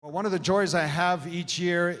One of the joys I have each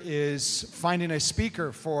year is finding a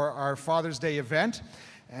speaker for our Father's Day event.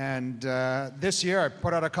 And this year I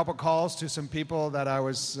put out a couple calls to some people that I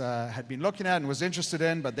had been looking at and was interested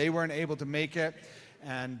in, but they weren't able to make it.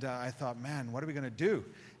 And I thought, man, what are we going to do?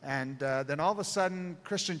 And then all of a sudden,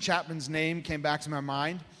 Christian Chapman's name came back to my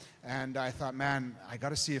mind. And I thought, man, I got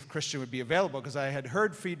to see if Christian would be available, because I had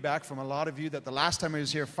heard feedback from a lot of you that the last time I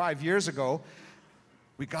was here 5 years ago,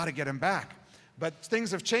 we got to get him back. But things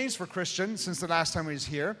have changed for Christian since the last time he was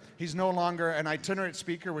here. He's no longer an itinerant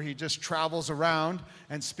speaker where he just travels around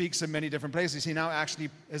and speaks in many different places. He now actually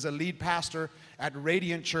is a lead pastor at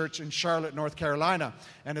Radiant Church in Charlotte, North Carolina.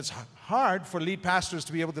 And it's hard for lead pastors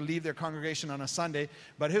to be able to leave their congregation on a Sunday,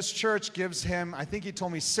 but his church gives him, I think he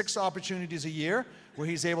told me, 6 opportunities a year where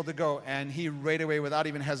he's able to go. And he right away, without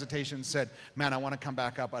even hesitation, said, man, I want to come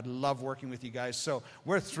back up. I'd love working with you guys. So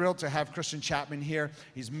we're thrilled to have Christian Chapman here.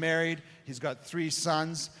 He's married. He's got 3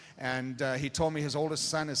 sons. And he told me his oldest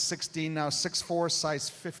son is 16 now, 6'4", size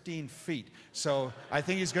 15 feet. So I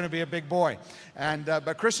think he's going to be a big boy. And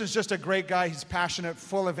but Christian's just a great guy. He's passionate,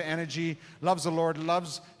 full of energy, loves the Lord,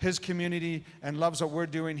 loves his community, and loves what we're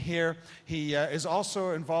doing here. He is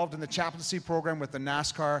also involved in the chaplaincy program with the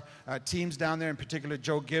NASCAR teams down there, in particular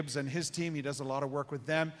Joe Gibbs and his team. He does a lot of work with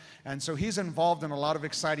them. And so he's involved in a lot of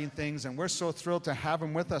exciting things, and we're so thrilled to have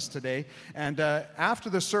him with us today. And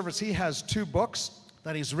after the service, he has 2 books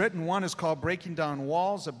that he's written. One is called Breaking Down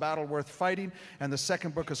Walls, A Battle Worth Fighting, and the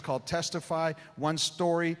second book is called Testify, One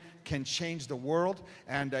Story Can Change the World.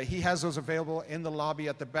 And he has those available in the lobby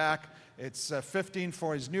at the back. It's $15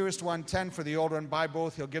 for his newest one, $10 for the old one. Buy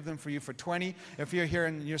both. He'll give them for you for $20. If you're here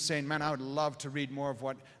and you're saying, man, I would love to read more of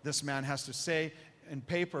what this man has to say in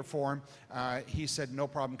paper form, he said, no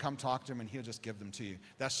problem, come talk to him and he'll just give them to you.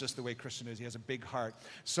 That's just the way Christian is. He has a big heart.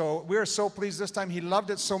 So we're so pleased this time. He loved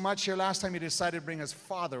it so much here last time, he decided to bring his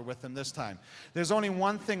father with him this time. There's only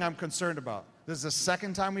one thing I'm concerned about. This is the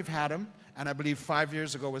second time we've had him, and I believe 5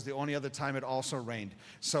 years ago was the only other time it also rained.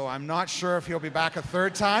 So I'm not sure if he'll be back a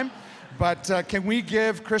third time, but can we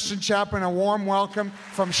give Christian Chapman a warm welcome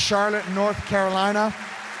from Charlotte, North Carolina.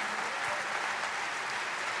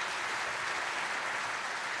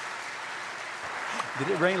 Did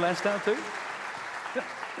it rain last time too?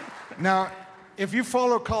 Now, if you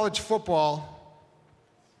follow college football,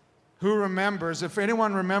 if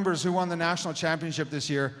anyone remembers who won the national championship this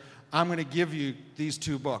year, I'm going to give you these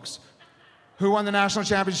 2 books. Who won the national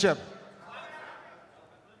championship?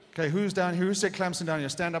 Okay, who's down here? Who said Clemson down here?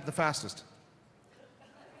 Stand up the fastest.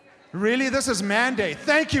 Really? This is mandate.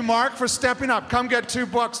 Thank you, Mark, for stepping up. Come get 2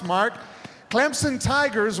 books, Mark. Clemson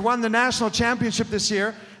Tigers won the national championship this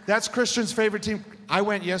year. That's Christian's favorite team. I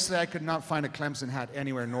went yesterday. I could not find a Clemson hat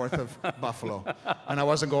anywhere north of Buffalo, and I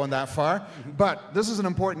wasn't going that far. But this is an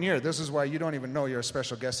important year. This is why you don't even know you're a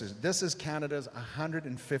special guest. This is Canada's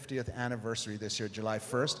 150th anniversary this year, July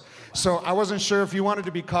 1st. So I wasn't sure if you wanted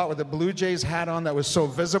to be caught with a Blue Jays hat on that was so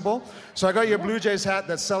visible. So I got you a Blue Jays hat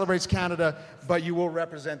that celebrates Canada, but you will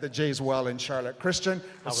represent the Jays well in Charlotte. Christian,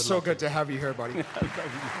 it's so good to have you here, buddy.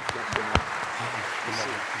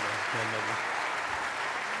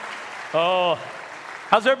 Oh,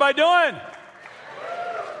 how's everybody doing?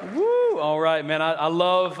 Woo! All right, man. I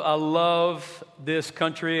love this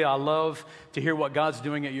country. I love to hear what God's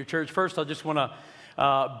doing at your church. First, I just want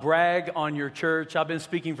to brag on your church. I've been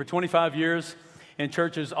speaking for 25 years in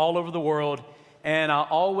churches all over the world, and I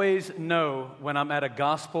always know when I'm at a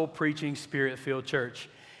gospel preaching, spirit-filled church.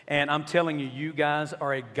 And I'm telling you, you guys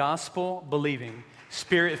are a gospel-believing,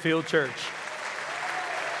 spirit-filled church.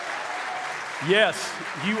 Yes,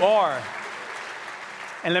 you are.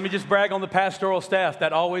 And let me just brag on the pastoral staff.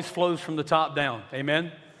 That always flows from the top down.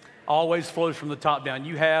 Amen? Always flows from the top down.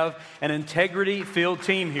 You have an integrity-filled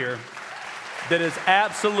team here that is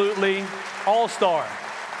absolutely all-star.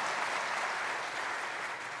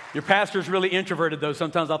 Your pastor's really introverted, though.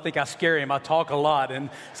 Sometimes I think I scare him. I talk a lot, and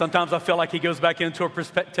sometimes I feel like he goes back into a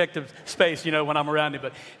protective space, when I'm around him.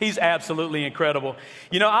 But he's absolutely incredible.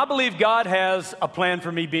 I believe God has a plan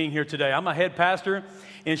for me being here today. I'm a head pastor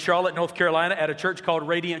in Charlotte, North Carolina, at a church called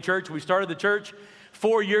Radiant Church. We started the church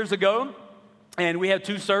 4 years ago, and we have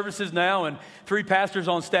 2 services now and 3 pastors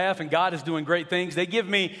on staff, and God is doing great things. They give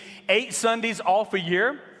me 8 Sundays off a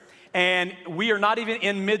year. And we are not even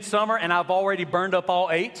in midsummer, and I've already burned up all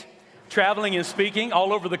 8, traveling and speaking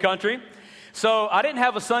all over the country. So I didn't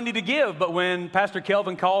have a Sunday to give, but when Pastor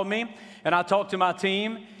Kelvin called me, and I talked to my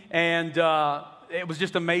team, and it was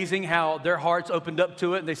just amazing how their hearts opened up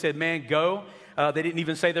to it, and they said, man, go. They didn't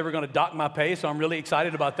even say they were going to dock my pay, so I'm really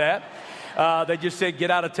excited about that. They just said,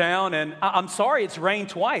 get out of town, and I'm sorry it's rained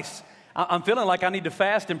twice. I'm feeling like I need to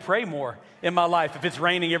fast and pray more in my life if it's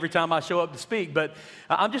raining every time I show up to speak. But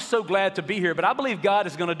I'm just so glad to be here. But I believe God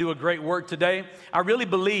is going to do a great work today. I really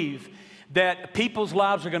believe that people's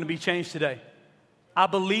lives are going to be changed today. I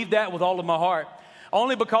believe that with all of my heart.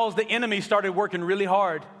 Only because the enemy started working really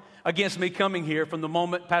hard against me coming here from the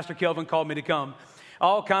moment Pastor Kelvin called me to come.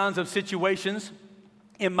 All kinds of situations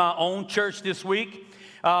in my own church this week.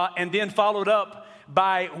 And then followed up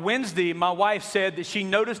by Wednesday, my wife said that she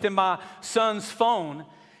noticed in my son's phone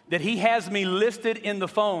that he has me listed in the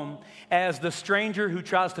phone as the stranger who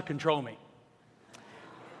tries to control me.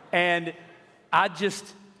 And I just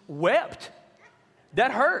wept.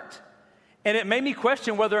 That hurt. And it made me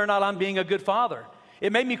question whether or not I'm being a good father.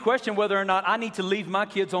 It made me question whether or not I need to leave my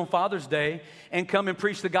kids on Father's Day and come and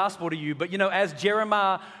preach the gospel to you. But, as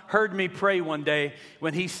Jeremiah heard me pray one day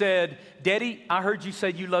when he said, Daddy, I heard you say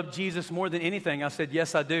you love Jesus more than anything. I said,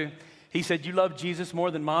 yes, I do. He said, you love Jesus more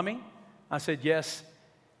than Mommy? I said, yes.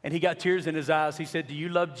 And he got tears in his eyes. He said, do you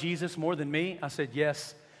love Jesus more than me? I said,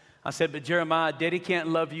 yes. I said, but Jeremiah, Daddy can't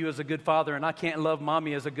love you as a good father, and I can't love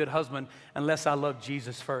Mommy as a good husband unless I love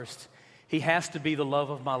Jesus first. He has to be the love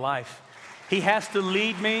of my life. He has to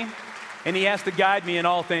lead me, and he has to guide me in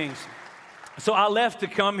all things. So I left to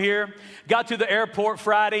come here, got to the airport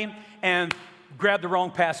Friday, and grabbed the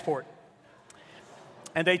wrong passport.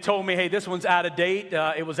 And they told me, hey, this one's out of date.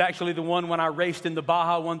 It was actually the one when I raced in the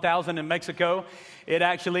Baja 1000 in Mexico. It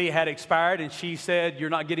actually had expired, and she said, you're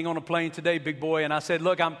not getting on a plane today, big boy. And I said,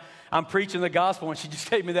 look, I'm preaching the gospel, and she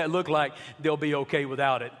just gave me that look like they'll be okay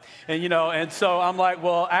without it. And, and so I'm like,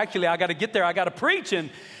 well, actually, I got to get there. I got to preach. And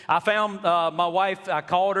I found my wife. I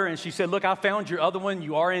called her, and she said, look, I found your other one.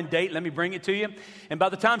 You are in date. Let me bring it to you. And by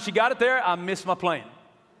the time she got it there, I missed my plane.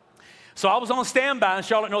 So I was on standby in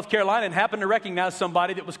Charlotte, North Carolina, and happened to recognize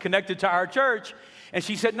somebody that was connected to our church. And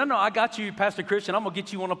she said, no, I got you, Pastor Christian. I'm going to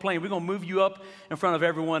get you on a plane. We're going to move you up in front of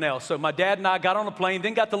everyone else. So my dad and I got on a plane,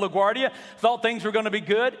 then got to LaGuardia, thought things were going to be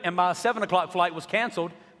good, and my 7 o'clock flight was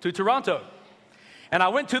canceled to Toronto. And I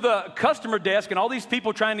went to the customer desk, and all these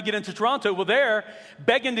people trying to get into Toronto were there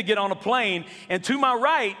begging to get on a plane. And to my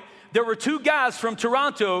right, there were 2 guys from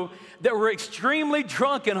Toronto that were extremely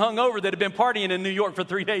drunk and hungover that had been partying in New York for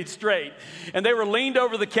 3 days straight. And they were leaned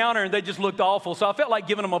over the counter, and they just looked awful. So I felt like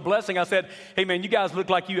giving them a blessing. I said, hey, man, you guys look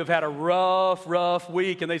like you have had a rough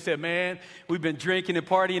week. And they said, man, we've been drinking and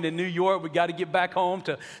partying in New York. We got to get back home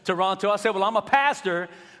to Toronto. I said, well, I'm a pastor,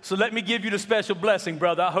 so let me give you the special blessing,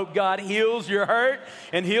 brother. I hope God heals your hurt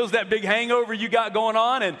and heals that big hangover you got going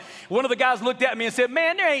on. And one of the guys looked at me and said,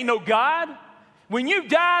 man, there ain't no God. When you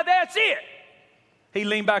die, that's it. He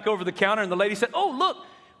leaned back over the counter, and the lady said, oh, look,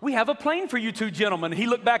 we have a plane for you 2 gentlemen. And he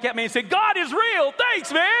looked back at me and said, God is real.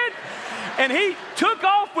 Thanks, man. And he took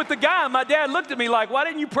off with the guy. And my dad looked at me like, why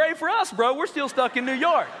didn't you pray for us, bro? We're still stuck in New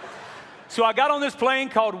York. So I got on this plane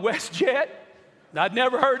called WestJet. I'd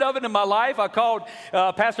never heard of it in my life. I called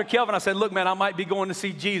Pastor Kelvin. I said, look, man, I might be going to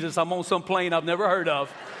see Jesus. I'm on some plane I've never heard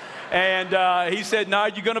of. And he said, no,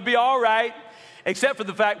 you're going to be all right. Except for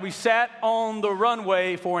the fact we sat on the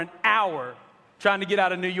runway for an hour trying to get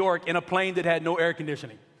out of New York in a plane that had no air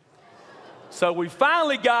conditioning. So we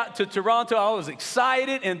finally got to Toronto. I was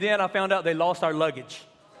excited, and then I found out they lost our luggage.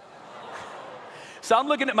 So I'm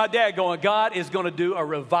looking at my dad going, God is going to do a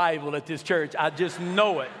revival at this church. I just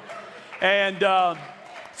know it. And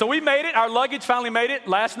so we made it. Our luggage finally made it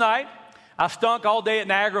last night. I stunk all day at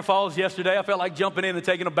Niagara Falls yesterday. I felt like jumping in and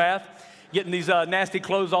taking a bath, getting these nasty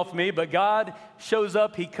clothes off me. But God shows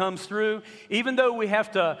up. He comes through. Even though we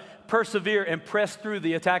have to persevere and press through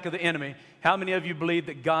the attack of the enemy, how many of you believe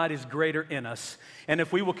that God is greater in us? And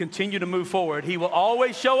if we will continue to move forward, He will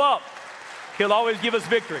always show up. He'll always give us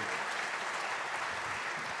victory.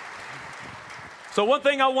 So one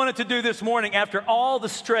thing I wanted to do this morning, after all the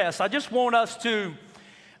stress, I just want us to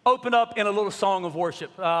open up in a little song of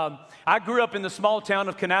worship. I grew up in the small town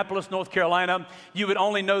of Kannapolis, North Carolina. You would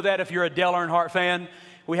only know that if you're a Dale Earnhardt fan.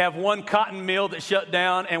 We have one cotton mill that shut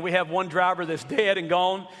down, and we have one driver that's dead and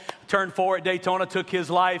gone. Turned 4 at Daytona, took his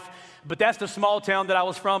life. But that's the small town that I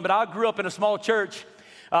was from. But I grew up in a small church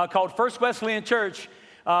called First Wesleyan Church,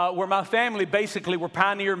 where my family basically were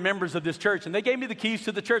pioneer members of this church. And they gave me the keys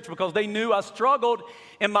to the church because they knew I struggled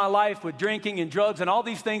in my life with drinking and drugs and all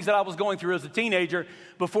these things that I was going through as a teenager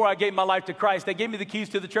before I gave my life to Christ. They gave me the keys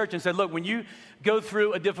to the church and said, look, when you go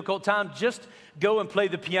through a difficult time, just go and play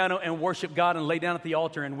the piano and worship God and lay down at the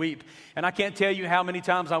altar and weep. And I can't tell you how many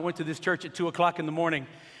times I went to this church at 2 o'clock in the morning,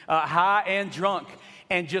 high and drunk,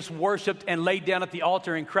 and just worshiped and laid down at the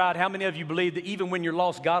altar and cried. How many of you believe that even when you're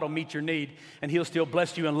lost, God will meet your need and He'll still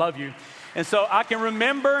bless you and love you? And so I can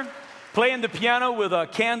remember playing the piano with a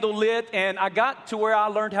candle lit, and I got to where I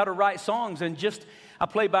learned how to write songs, and I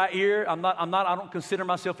play by ear. I don't consider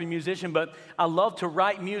myself a musician, but I love to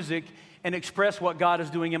write music and express what God is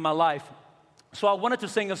doing in my life. So I wanted to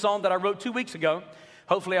sing a song that I wrote 2 weeks ago.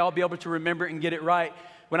 Hopefully I'll be able to remember it and get it right.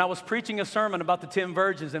 When I was preaching a sermon about the 10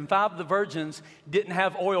 virgins, and 5 of the virgins didn't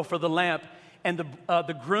have oil for the lamp, and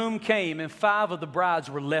the groom came, and 5 of the brides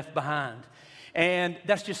were left behind. And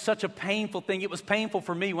that's just such a painful thing. It was painful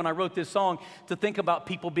for me when I wrote this song to think about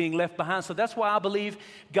people being left behind. So that's why I believe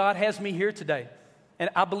God has me here today. And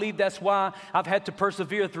I believe that's why I've had to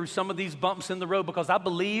persevere through some of these bumps in the road, because I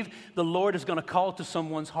believe the Lord is going to call to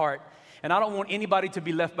someone's heart. And I don't want anybody to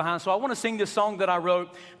be left behind. So I want to sing this song that I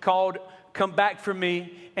wrote called Come Back For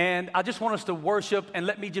Me. And I just want us to worship, and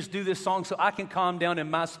let me just do this song so I can calm down in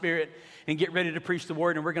my spirit and get ready to preach the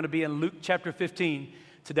word. And we're going to be in Luke chapter 15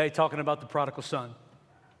 today, talking about the prodigal son.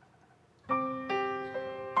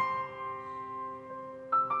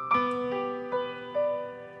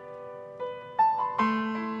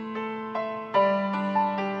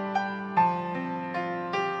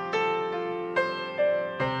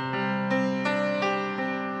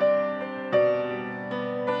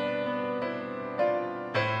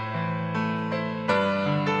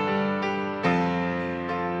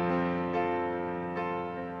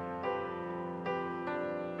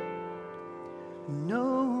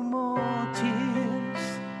 No more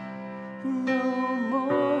tears, no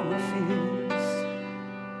more fears,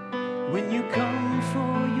 when you come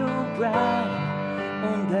for your bride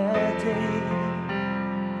on that day.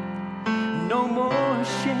 No more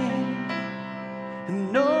shame,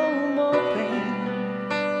 no more pain,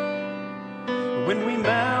 when we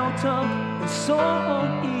mount up and soar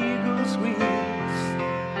on eagle's wings.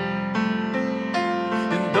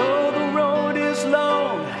 And though the road is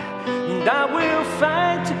long, and I will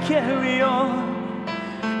fight to carry on,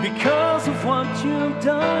 because of what you've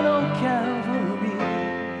done on Calvary.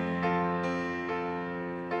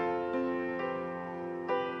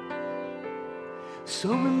 So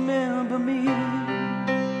remember me,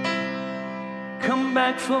 come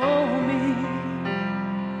back for me,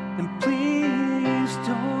 and please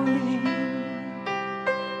don't leave.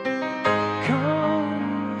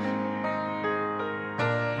 Come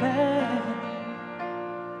back.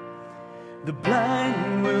 The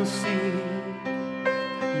blind will see,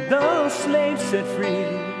 the slaves set free,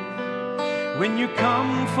 when you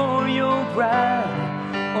come for your bride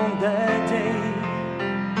on that day.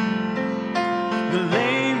 The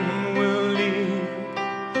lame will leap,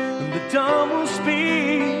 and the dumb will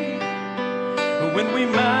speak, when we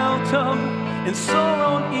mount up and soar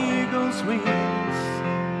on eagle's wings.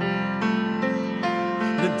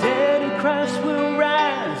 The dead in Christ will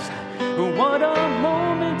rise. What a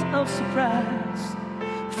moment of surprise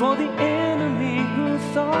for the enemy who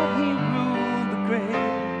thought he ruled the grave.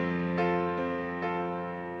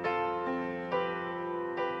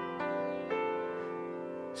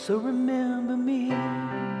 So remember me,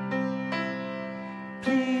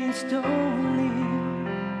 please don't leave.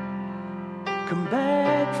 Come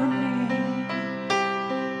back for me,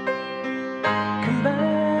 come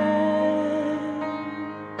back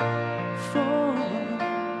for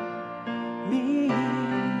me,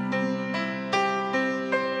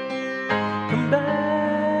 come back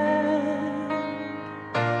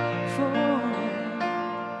for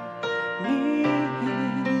me.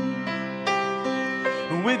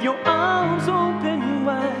 With your arms open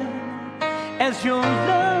wide, as your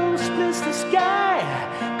love splits the sky,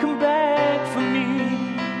 come back for me.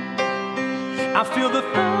 I feel the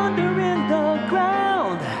thunder in the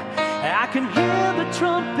ground, I can hear the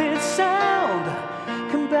trumpet sound.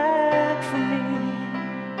 Come back for me,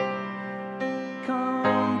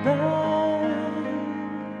 come back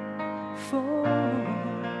for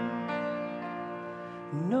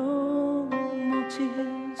no more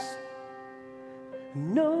tears,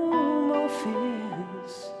 no more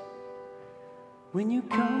fears, when you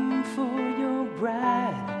come for your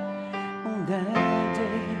bride on that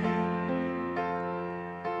day.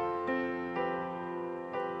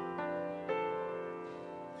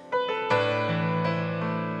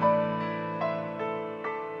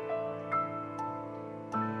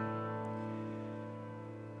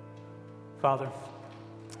 Father,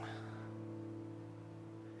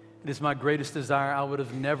 it is my greatest desire. I would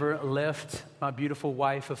have never left my beautiful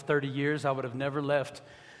wife of 30 years. I would have never left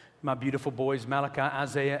my beautiful boys, Malachi,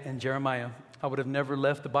 Isaiah, and Jeremiah. I would have never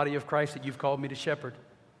left the body of Christ that you've called me to shepherd,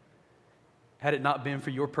 had it not been for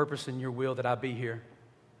your purpose and your will that I be here.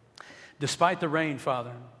 Despite the rain,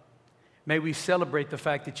 Father, may we celebrate the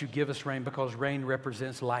fact that you give us rain, because rain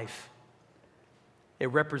represents life. It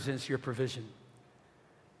represents your provision.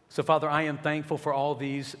 So, Father, I am thankful for all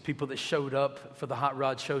these people that showed up for the Hot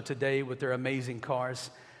Rod Show today with their amazing cars.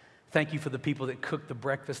 Thank you for the people that cooked the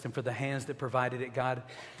breakfast and for the hands that provided it, God.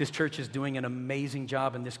 This church is doing an amazing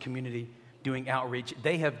job in this community doing outreach.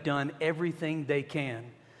 They have done everything they can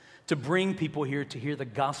to bring people here to hear the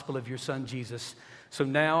gospel of your Son, Jesus. So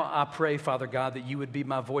now I pray, Father God, that you would be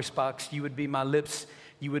my voice box, you would be my lips,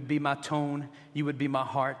 you would be my tone, you would be my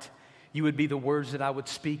heart, you would be the words that I would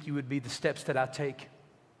speak, you would be the steps that I take.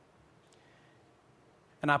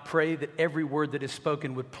 And I pray that every word that is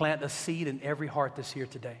spoken would plant a seed in every heart that's here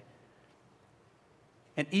today.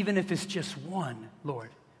 And even if it's just one,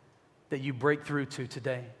 Lord, that you break through to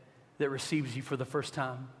today, that receives you for the first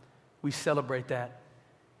time, we celebrate that.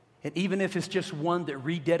 And even if it's just one that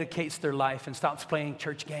rededicates their life and stops playing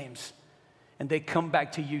church games, and they come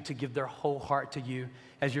back to you to give their whole heart to you,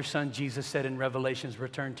 as your Son Jesus said in Revelations,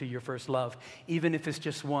 return to your first love. Even if it's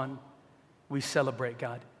just one, we celebrate,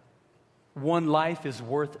 God. One life is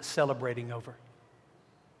worth celebrating over.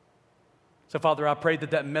 So, Father, I pray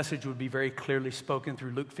that that message would be very clearly spoken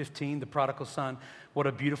through Luke 15, the prodigal son. What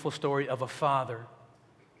a beautiful story of a father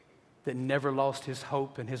that never lost his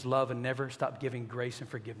hope and his love and never stopped giving grace and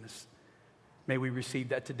forgiveness. May we receive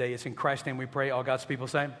that today. It's in Christ's name we pray. All God's people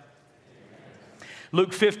say. Amen.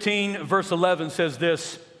 Luke 15, verse 11 says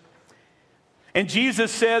this. And Jesus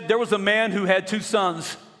said, there was a man who had 2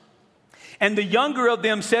 sons. And the younger of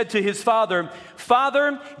them said to his father,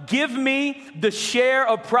 Father, give me the share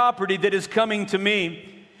of property that is coming to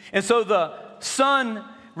me. And so the son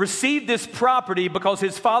received this property because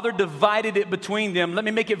his father divided it between them. Let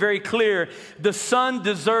me make it very clear. The son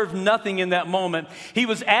deserved nothing in that moment. He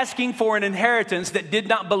was asking for an inheritance that did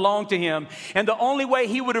not belong to him. And the only way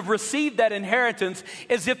he would have received that inheritance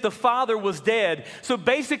is if the father was dead. So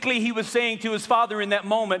basically he was saying to his father in that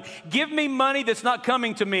moment, give me money that's not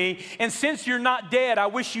coming to me. And since you're not dead, I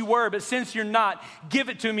wish you were, but since you're not, give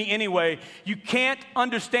it to me anyway. You can't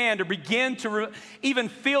understand or begin to even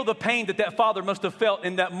feel the pain that that father must have felt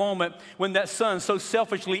in that moment when that son so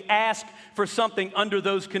selfishly asked for something under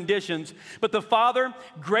those conditions. But the father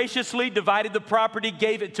graciously divided the property,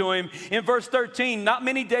 gave it to him. In verse 13, not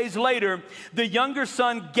many days later, the younger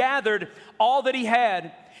son gathered all that he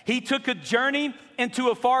had. He took a journey into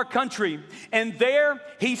a far country, and there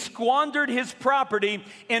he squandered his property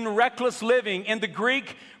in reckless living. In the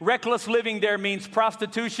Greek, reckless living there means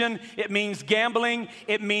prostitution, it means gambling,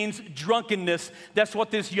 it means drunkenness. That's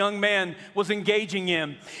what this young man was engaging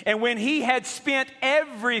in. And when he had spent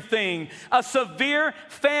everything, a severe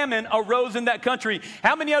famine arose in that country.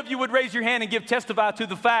 How many of you would raise your hand and testify to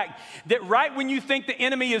the fact that right when you think the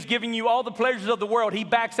enemy is giving you all the pleasures of the world, he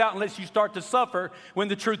backs out and lets you start to suffer when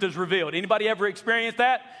the truth is revealed? Anybody ever experienced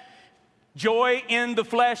that? Joy in the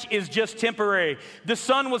flesh is just temporary. The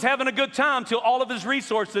son was having a good time till all of his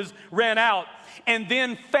resources ran out. And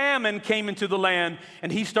then famine came into the land,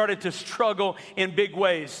 and he started to struggle in big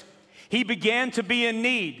ways. He began to be in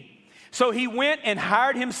need. So he went and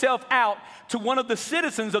hired himself out to one of the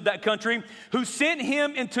citizens of that country, who sent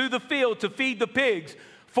him into the field to feed the pigs.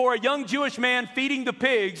 For a young Jewish man, feeding the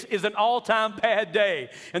pigs is an all-time bad day.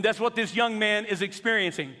 And that's what this young man is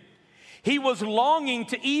experiencing. He was longing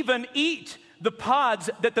to even eat the pods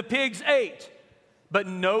that the pigs ate, but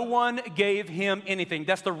no one gave him anything.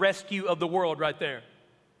 That's the rescue of the world right there.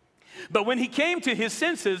 But when he came to his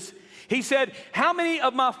senses, he said, how many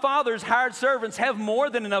of my father's hired servants have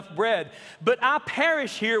more than enough bread, but I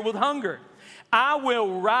perish here with hunger? I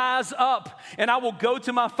will rise up and I will go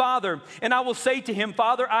to my father and I will say to him,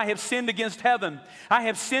 Father, I have sinned against heaven. I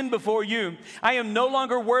have sinned before you. I am no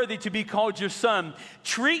longer worthy to be called your son.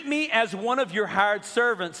 Treat me as one of your hired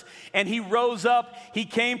servants. And he rose up, he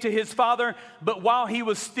came to his father, but while he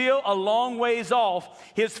was still a long ways off,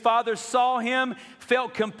 his father saw him,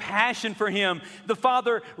 felt compassion for him. The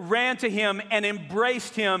father ran to him and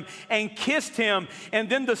embraced him and kissed him. And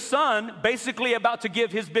then the son, basically about to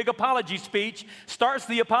give his big apology speech, starts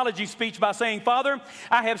the apology speech by saying, Father,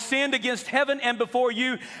 I have sinned against heaven and before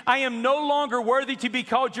you. I am no longer worthy to be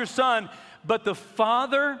called your son. But the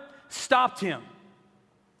father stopped him.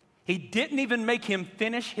 He didn't even make him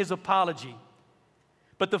finish his apology.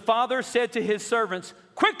 But the father said to his servants,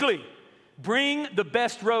 quickly, bring the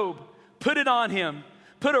best robe, put it on him,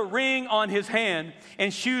 put a ring on his hand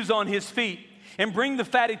and shoes on his feet, and bring the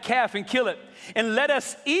fatted calf and kill it. And let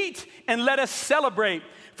us eat and let us celebrate.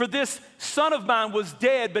 For this son of mine was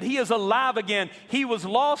dead, but he is alive again. He was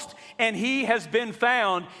lost and he has been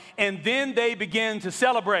found. And then they began to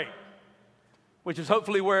celebrate, which is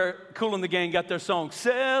hopefully where Kool and the Gang got their song,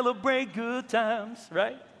 Celebrate Good Times,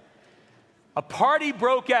 right? A party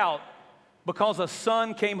broke out because a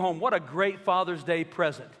son came home. What a great Father's Day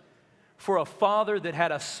present for a father that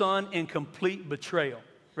had a son in complete betrayal,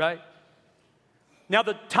 right? Now,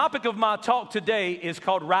 the topic of my talk today is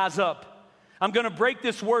called Rise Up. I'm going to break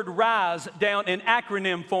this word rise down in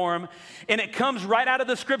acronym form, and it comes right out of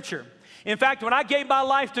the scripture. In fact, when I gave my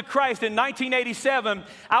life to Christ in 1987,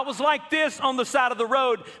 I was like this on the side of the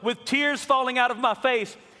road with tears falling out of my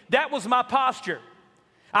face. That was my posture.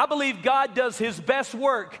 I believe God does his best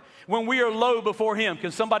work when we are low before him.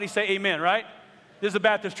 Can somebody say amen, right? This is a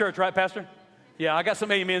Baptist church, right, Pastor? Yeah, I got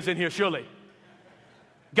some amens in here, surely.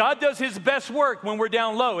 God does his best work when we're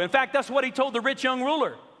down low. In fact, that's what he told the rich young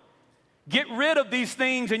ruler. Get rid of these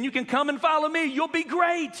things and you can come and follow me. You'll be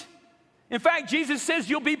great. In fact, Jesus says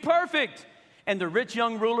you'll be perfect. And the rich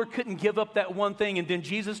young ruler couldn't give up that one thing. And then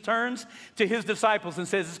Jesus turns to his disciples and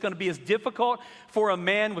says it's going to be as difficult for a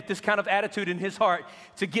man with this kind of attitude in his heart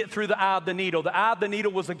to get through the eye of the needle. The eye of the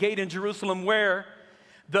needle was a gate in Jerusalem where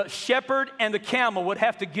the shepherd and the camel would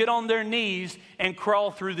have to get on their knees and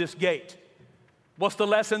crawl through this gate. What's the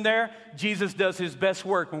lesson there? Jesus does his best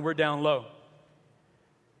work when we're down low.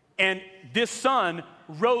 And this son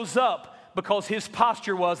rose up because his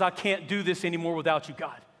posture was, I can't do this anymore without you,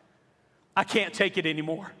 God. I can't take it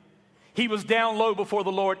anymore. He was down low before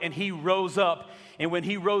the Lord and he rose up. And when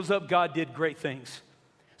he rose up, God did great things.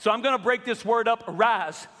 So I'm going to break this word up,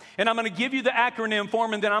 rise. And I'm going to give you the acronym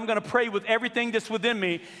form, and then I'm going to pray with everything that's within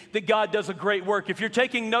me that God does a great work. If you're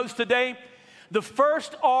taking notes today, the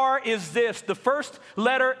first R is this. The first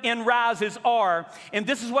letter in rise is R. And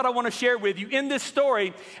this is what I want to share with you. In this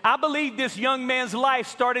story, I believe this young man's life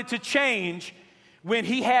started to change when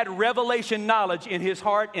he had revelation knowledge in his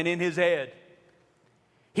heart and in his head.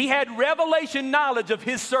 He had revelation knowledge of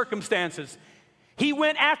his circumstances. He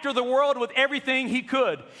went after the world with everything he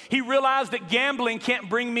could. He realized that gambling can't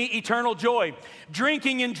bring me eternal joy.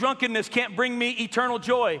 Drinking and drunkenness can't bring me eternal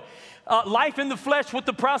joy. Life in the flesh with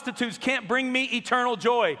the prostitutes can't bring me eternal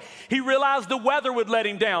joy. He realized the weather would let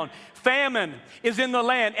him down. Famine is in the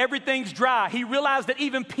land. Everything's dry. He realized that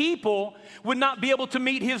even people would not be able to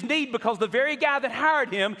meet his need because the very guy that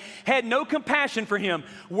hired him had no compassion for him.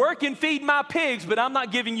 Work and feed my pigs, but I'm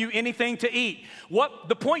not giving you anything to eat. What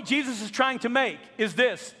the point Jesus is trying to make is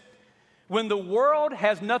this. When the world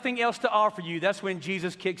has nothing else to offer you, that's when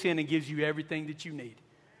Jesus kicks in and gives you everything that you need.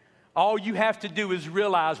 All you have to do is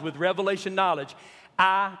realize with revelation knowledge,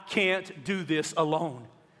 I can't do this alone.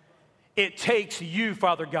 It takes you,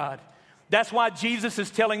 Father God. That's why Jesus is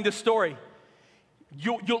telling this story.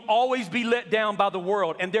 You'll always be let down by the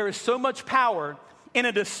world. And there is so much power in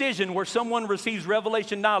a decision where someone receives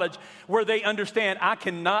revelation knowledge where they understand, I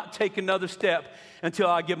cannot take another step until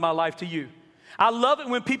I give my life to you. I love it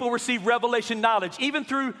when people receive revelation knowledge, even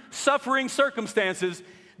through suffering circumstances,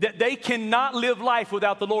 that they cannot live life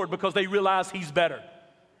without the Lord because they realize he's better.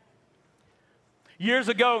 Years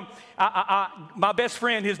ago, my best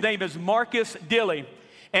friend, his name is Marcus Dilley.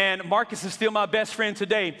 And Marcus is still my best friend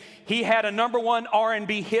today. He had a #1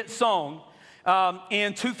 R&B hit song.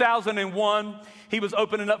 In 2001, he was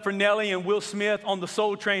opening up for Nelly and Will Smith on the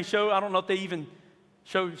Soul Train show. I don't know if they even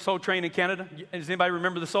show Soul Train in Canada. Does anybody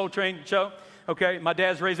remember the Soul Train show? Okay, my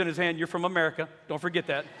dad's raising his hand. You're from America. Don't forget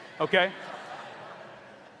that, okay?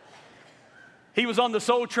 He was on the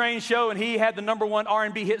Soul Train show, and he had the #1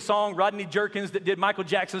 R&B hit song. Rodney Jerkins, that did Michael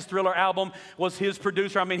Jackson's Thriller album, was his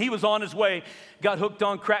producer. I mean, he was on his way, got hooked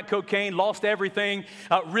on crack cocaine, lost everything,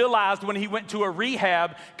 realized when he went to a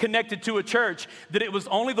rehab connected to a church that it was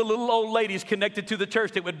only the little old ladies connected to the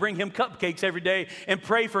church that would bring him cupcakes every day and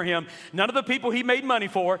pray for him. None of the people he made money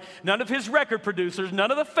for, none of his record producers, none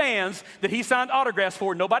of the fans that he signed autographs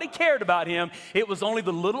for, nobody cared about him. It was only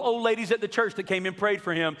the little old ladies at the church that came and prayed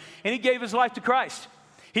for him, and he gave his life to Christ.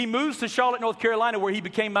 He moves to Charlotte, North Carolina, where he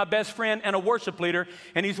became my best friend and a worship leader,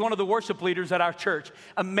 and he's one of the worship leaders at our church.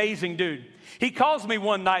 Amazing dude. He calls me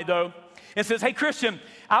one night, though, and says, hey, Christian,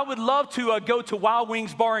 I would love to go to Wild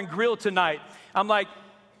Wings Bar and Grill tonight. I'm like,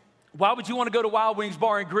 why would you want to go to Wild Wings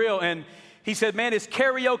Bar and Grill? And he said, man, it's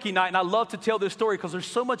karaoke night, and I love to tell this story because there's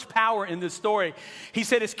so much power in this story. He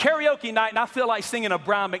said, it's karaoke night, and I feel like singing a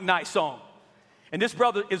Brian McKnight song. And this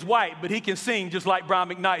brother is white, but he can sing just like Brian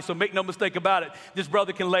McKnight, so make no mistake about it. This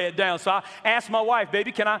brother can lay it down. So I asked my wife,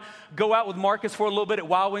 baby, can I go out with Marcus for a little bit at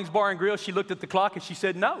Wild Wings Bar and Grill? She looked at the clock and she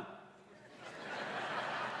said, no.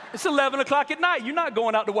 It's 11 o'clock at night. You're not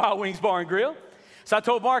going out to Wild Wings Bar and Grill. So I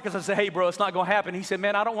told Marcus, I said, hey, bro, it's not going to happen. He said,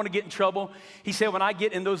 man, I don't want to get in trouble. He said, when I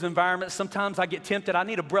get in those environments, sometimes I get tempted. I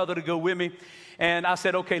need a brother to go with me. And I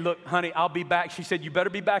said, okay, look, honey, I'll be back. She said, you better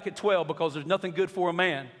be back at 12 because there's nothing good for a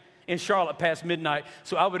man in Charlotte past midnight.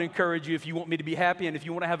 So I would encourage you, if you want me to be happy and if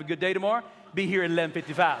you want to have a good day tomorrow, be here at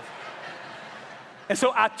 11:55. And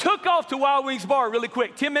so I took off to Wild Wings Bar really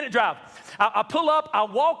quick, 10-minute drive. I pull up, I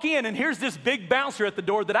walk in, and here's this big bouncer at the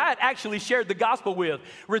door that I had actually shared the gospel with.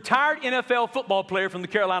 Retired NFL football player from the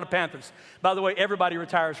Carolina Panthers. By the way, everybody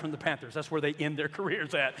retires from the Panthers. That's where they end their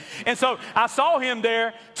careers at. And so I saw him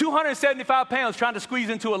there, 275 pounds, trying to squeeze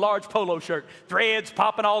into a large polo shirt. Threads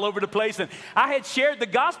popping all over the place. And I had shared the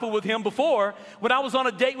gospel with him before when I was on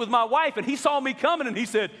a date with my wife, and he saw me coming, and he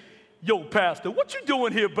said, "Yo, Pastor, what you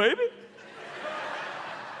doing here, baby?"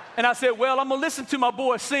 And I said, "Well, I'm going to listen to my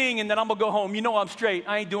boy sing, and then I'm going to go home. You know I'm straight.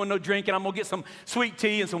 I ain't doing no drinking. I'm going to get some sweet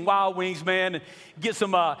tea and some Wild Wings, man, and get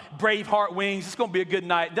some Braveheart wings. It's going to be a good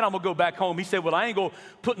night. Then I'm going to go back home." He said, "Well, I ain't going to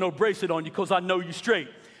put no bracelet on you because I know you straight.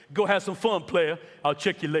 Go have some fun, player. I'll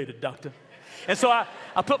check you later, doctor." And so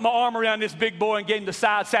I put my arm around this big boy and gave him the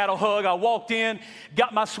side saddle hug. I walked in,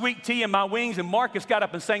 got my sweet tea and my wings, and Marcus got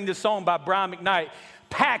up and sang this song by Brian McKnight.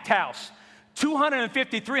 Packed house.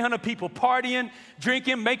 250, 300 people partying,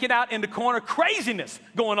 drinking, making out in the corner, craziness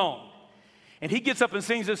going on. And he gets up and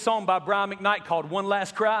sings this song by Brian McKnight called "One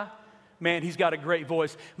Last Cry." Man, he's got a great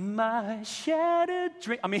voice. My shattered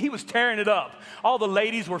dream. I mean, he was tearing it up. All the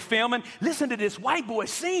ladies were filming. Listen to this white boy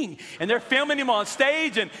sing. And they're filming him on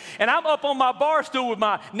stage. And I'm up on my bar stool with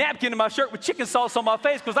my napkin and my shirt with chicken sauce on my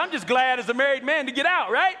face because I'm just glad as a married man to get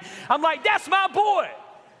out, right? I'm like, that's my boy.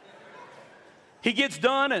 He gets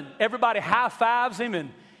done, and everybody high-fives him,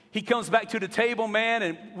 and he comes back to the table, man,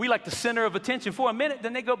 and we like the center of attention for a minute.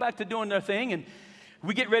 Then they go back to doing their thing, and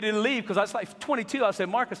we get ready to leave because I was like 22. I said,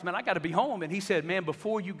 "Marcus, man, I got to be home." And he said, "Man,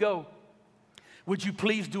 before you go, would you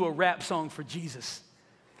please do a rap song for Jesus?"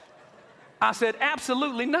 I said,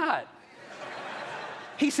 "Absolutely not."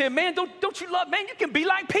 He said, "Man, don't you love, man, you can be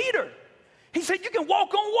like Peter." He said, "You can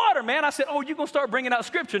walk on water, man." I said, "Oh, you're going to start bringing out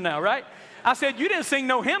scripture now, right?" I said, "You didn't sing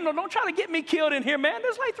no hymn. No, don't try to get me killed in here, man.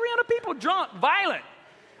 There's like 300 people drunk, violent.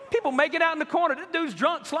 People making out in the corner. This dude's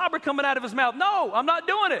drunk, slobber coming out of his mouth. No, I'm not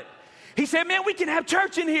doing it." He said, "Man, we can have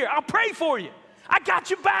church in here. I'll pray for you. I got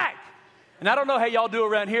you back." And I don't know how y'all do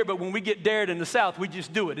around here, but when we get dared in the South, we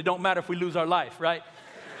just do it. It don't matter if we lose our life, right?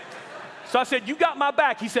 So I said, "You got my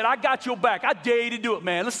back." He said, "I got your back. I dare you to do it,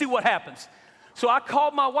 man. Let's see what happens." So I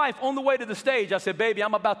called my wife on the way to the stage. I said, "Baby,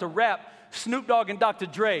 I'm about to rap Snoop Dogg and Dr.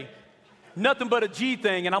 Dre. Nothing but a G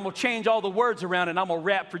thing, and I'm going to change all the words around, and I'm going to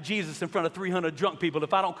rap for Jesus in front of 300 drunk people.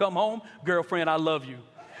 If I don't come home, girlfriend, I love you."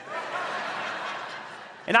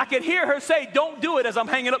 And I could hear her say, "Don't do it," as I'm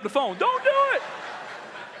hanging up the phone. "Don't do it."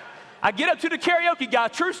 I get up to the karaoke guy.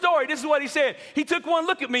 True story. This is what he said. He took one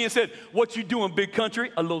look at me and said, "What you doing, big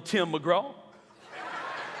country?" A little Tim McGraw.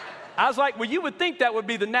 I was like, "Well, you would think that would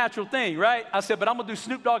be the natural thing, right?" I said, "But I'm going to do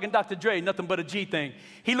Snoop Dogg and Dr. Dre, nothing but a G thing."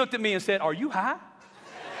 He looked at me and said, "Are you high?"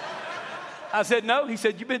 I said, "No." He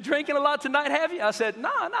said, "You been drinking a lot tonight, have you?" I said,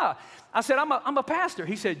 Nah. I said, I'm a pastor."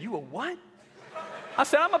 He said, "You a what?" I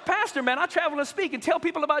said, "I'm a pastor, man. I travel and speak and tell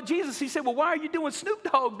people about Jesus." He said, "Well, why are you doing Snoop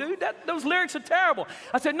Dogg, dude? Those lyrics are terrible."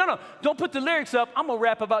 I said, No, don't put the lyrics up. I'm going to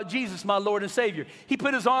rap about Jesus, my Lord and Savior." He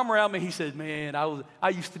put his arm around me. He said, "Man, I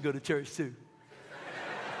used to go to church too."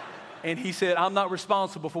 And he said, "I'm not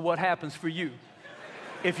responsible for what happens for you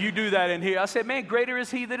if you do that in here." I said, "Man, greater is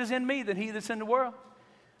he that is in me than he that's in the world."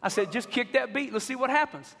 I said, "Just kick that beat. Let's see what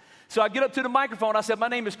happens." So I get up to the microphone. I said, "My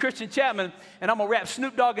name is Christian Chapman, and I'm going to rap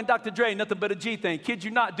Snoop Dogg and Dr. Dre, nothing but a G thing." Kid you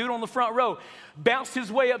not, dude on the front row bounced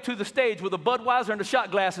his way up to the stage with a Budweiser and a shot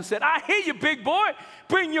glass and said, "I hear you, big boy.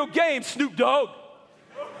 Bring your game, Snoop Dogg."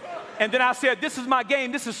 And then I said, "This is my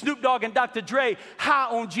game. This is Snoop Dogg and Dr. Dre, high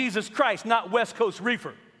on Jesus Christ, not West Coast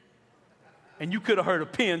reefer." And you could have heard a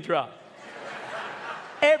pin drop.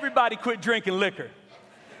 Everybody quit drinking liquor.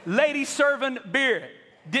 Lady serving beer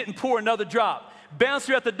didn't pour another drop.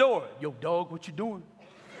 Bouncer at the door, "Yo, dog, what you doing?"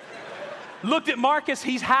 Looked at Marcus,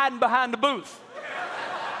 he's hiding behind the booth.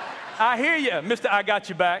 "I hear you, Mr. I got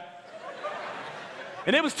you back."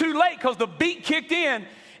 And it was too late because the beat kicked in.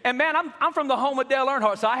 And man, I'm from the home of Dale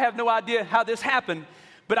Earnhardt, so I have no idea how this happened.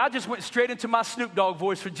 But I just went straight into my Snoop Dogg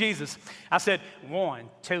voice for Jesus. I said, 1,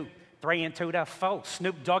 2, 3 and 2 to 4.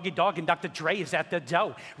 Snoop Doggy Dogg and Dr. Dre is at the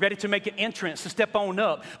door, ready to make an entrance to step on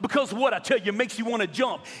up. Because what I tell you makes you want to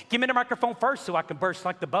jump. Give me the microphone first so I can burst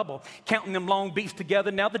like the bubble. Counting them long beats together,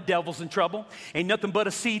 now the devil's in trouble. Ain't nothing but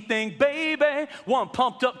a C thing, baby. One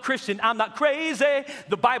pumped up Christian, I'm not crazy.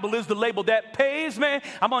 The Bible is the label that pays me.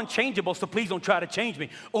 I'm unchangeable, so please don't try to change me.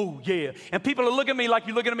 Oh, yeah. And people are looking at me like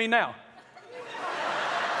you're looking at me now.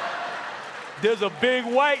 There's a big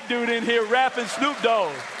white dude in here rapping Snoop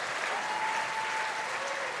Dogg.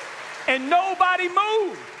 And nobody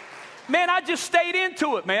moved. Man, I just stayed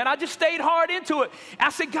into it, man. I just stayed hard into it. I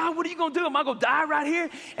said, "God, what are you going to do? Am I going to die right here?"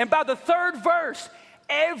 And by the third verse,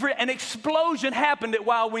 an explosion happened at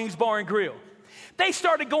Wild Wings Bar and Grill. They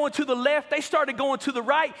started going to the left. They started going to the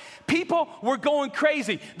right. People were going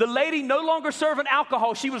crazy. The lady no longer serving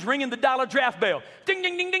alcohol. She was ringing the dollar draft bell. Ding,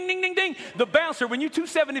 ding, ding, ding, ding, ding, ding. The bouncer, when you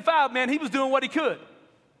 275, man, he was doing what he could.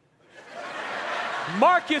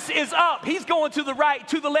 Marcus is up. He's going to the right,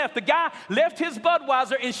 to the left. The guy left his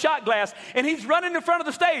Budweiser in shot glass, and he's running in front of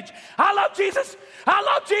the stage. I love Jesus. I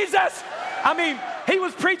love Jesus. I mean, he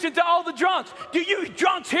was preaching to all the drunks. Do you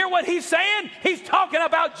drunks hear what he's saying? He's talking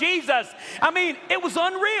about Jesus. I mean, it was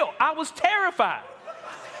unreal. I was terrified.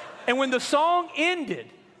 And when the song ended,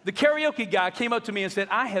 the karaoke guy came up to me and said,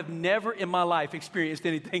 I have never in my life experienced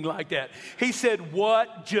anything like that. He said,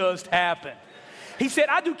 what just happened? He said,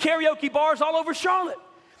 I do karaoke bars all over Charlotte.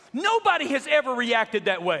 Nobody has ever reacted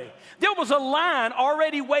that way. There was a line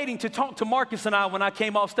already waiting to talk to Marcus and I when I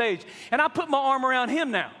came off stage. And I put my arm around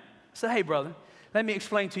him now. I said, hey, brother, let me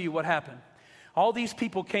explain to you what happened. All these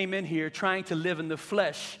people came in here trying to live in the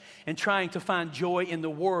flesh and trying to find joy in the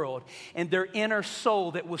world. And their inner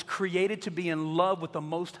soul that was created to be in love with the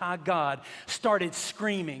Most High God started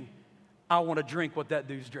screaming, I want to drink what that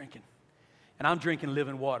dude's drinking. And I'm drinking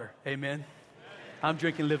living water. Amen. I'm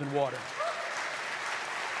drinking living water.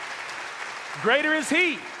 Greater is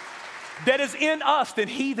he that is in us than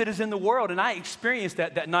he that is in the world. And I experienced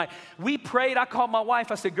that night. We prayed. I called my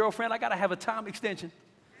wife. I said, girlfriend, I got to have a time extension.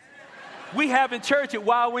 We have in church at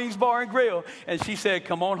Wild Wings Bar and Grill. And she said,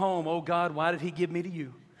 come on home. Oh, God, why did he give me to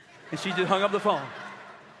you? And she just hung up the phone.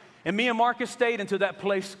 And me and Marcus stayed until that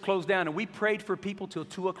place closed down. And we prayed for people till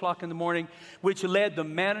 2 o'clock in the morning, which led the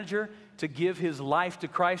manager to give his life to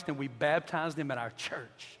Christ. And we baptized him at our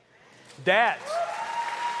church. That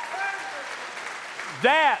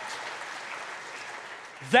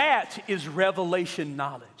is revelation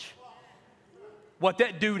knowledge. What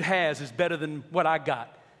that dude has is better than what I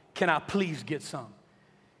got. Can I please get some?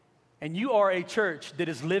 And you are a church that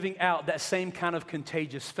is living out that same kind of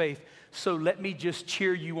contagious faith. So let me just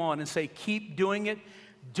cheer you on and say, keep doing it.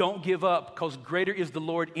 Don't give up, because greater is the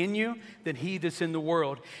Lord in you than he that's in the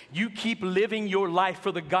world. You keep living your life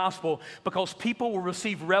for the gospel, because people will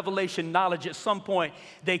receive revelation knowledge at some point.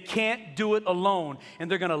 They can't do it alone, and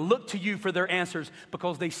they're going to look to you for their answers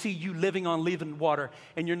because they see you living on living water,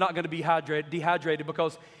 and you're not going to be dehydrated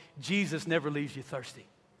because Jesus never leaves you thirsty.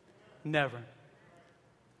 Never.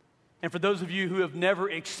 And for those of you who have never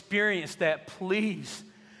experienced that, please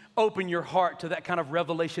open your heart to that kind of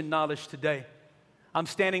revelation knowledge today. I'm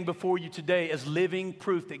standing before you today as living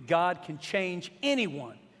proof that God can change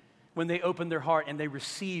anyone when they open their heart and they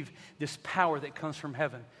receive this power that comes from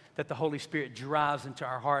heaven, that the Holy Spirit drives into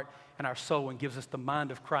our heart and our soul and gives us the mind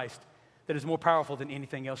of Christ that is more powerful than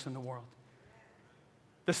anything else in the world.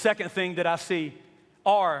 The second thing that I see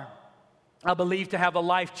I believe to have a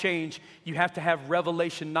life change, you have to have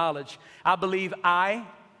revelation knowledge. I believe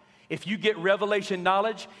if you get revelation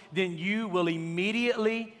knowledge, then you will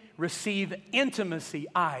immediately receive intimacy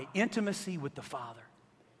with the Father.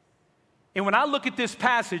 And when I look at this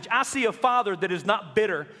passage, I see a father that is not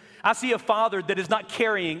bitter. I see a father that is not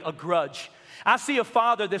carrying a grudge. I see a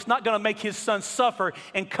father that's not going to make his son suffer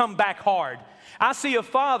and come back hard. I see a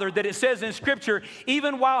father that it says in Scripture,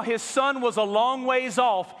 even while his son was a long ways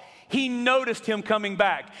off, he noticed him coming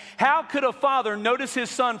back. How could a father notice his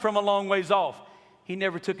son from a long ways off? He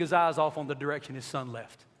never took his eyes off on the direction his son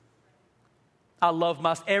left. I love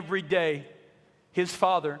every day, his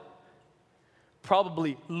father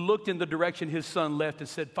probably looked in the direction his son left and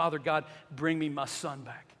said, Father God, bring me my son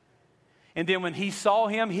back. And then when he saw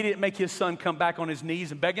him, he didn't make his son come back on his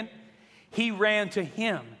knees and begging. He ran to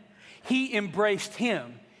him. He embraced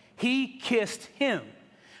him. He kissed him.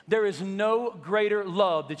 There is no greater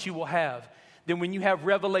love that you will have than when you have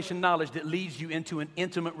revelation knowledge that leads you into an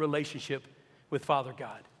intimate relationship with Father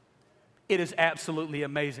God. It is absolutely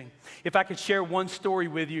amazing. If I could share one story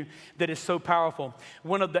with you that is so powerful.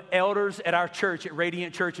 One of the elders at our church, at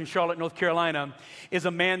Radiant Church in Charlotte, North Carolina, is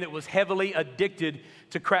a man that was heavily addicted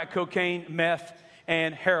to crack cocaine, meth,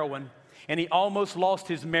 and heroin. And he almost lost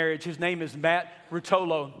his marriage. His name is Matt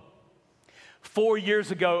Ruotolo. 4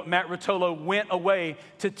 years ago, Matt Ruotolo went away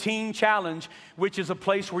to Teen Challenge, which is a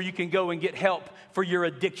place where you can go and get help for your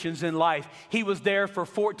addictions in life. He was there for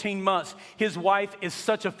 14 months. His wife is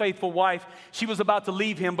such a faithful wife. She was about to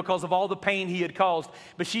leave him because of all the pain he had caused,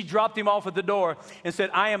 but she dropped him off at the door and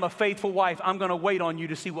said, I am a faithful wife. I'm going to wait on you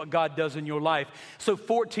to see what God does in your life. So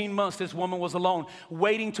 14 months, this woman was alone,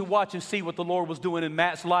 waiting to watch and see what the Lord was doing in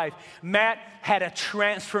Matt's life. Matt had a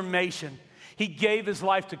transformation. He gave his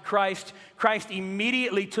life to Christ. Christ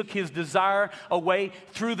immediately took his desire away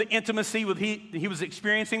through the intimacy he was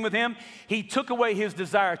experiencing with him. He took away his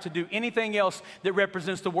desire to do anything else that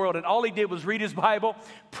represents the world. And all he did was read his Bible,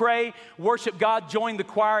 pray, worship God, join the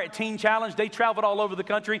choir at Teen Challenge. They traveled all over the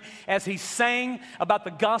country as he sang about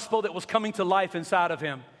the gospel that was coming to life inside of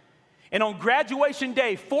him. And on graduation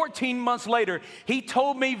day, 14 months later, he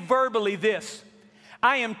told me verbally this: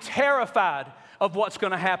 I am terrified of what's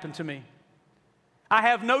going to happen to me. I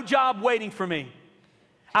have no job waiting for me.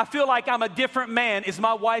 I feel like I'm a different man. Is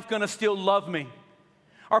my wife going to still love me?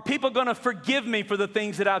 Are people going to forgive me for the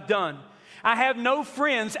things that I've done? I have no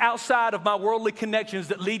friends outside of my worldly connections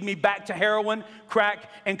that lead me back to heroin, crack,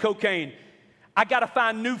 and cocaine. I got to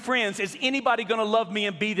find new friends. Is anybody going to love me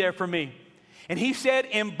and be there for me? And he said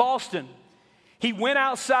in Boston, he went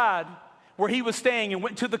outside where he was staying and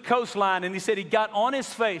went to the coastline, and he said he got on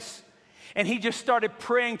his face and he just started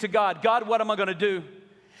praying to God. God, what am I going to do?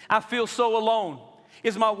 I feel so alone.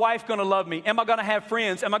 Is my wife going to love me? Am I going to have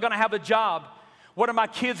friends? Am I going to have a job? What are my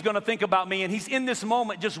kids going to think about me? And he's in this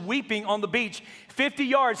moment just weeping on the beach, 50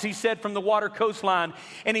 yards, he said, from the water coastline.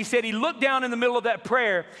 And he said he looked down in the middle of that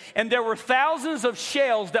prayer, and there were thousands of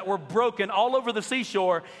shells that were broken all over the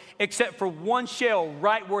seashore, except for one shell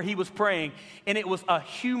right where he was praying. And it was a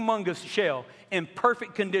humongous shell in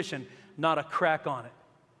perfect condition, not a crack on it.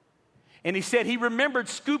 And he said he remembered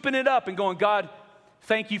scooping it up and going, God,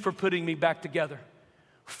 thank you for putting me back together.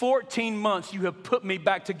 14 months you have put me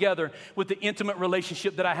back together with the intimate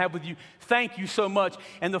relationship that I have with you. Thank you so much.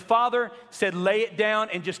 And the father said, lay it down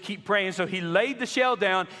and just keep praying. So he laid the shell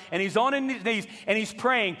down and he's on his knees and he's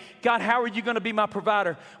praying, God, how are you going to be my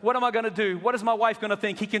provider? What am I going to do? What is my wife going to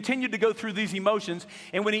think? He continued to go through these emotions.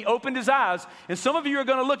 And when he opened his eyes, and some of you are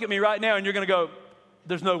going to look at me right now and you're going to go,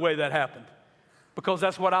 there's no way that happened. Because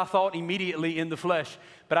that's what I thought immediately in the flesh.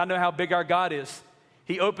 But I know how big our God is.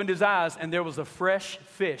 He opened his eyes, and there was a fresh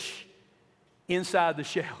fish inside the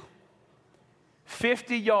shell,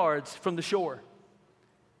 50 yards from the shore.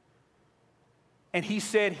 And he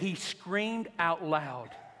said he screamed out loud,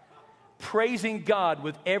 praising God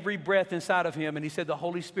with every breath inside of him. And he said the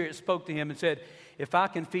Holy Spirit spoke to him and said, if I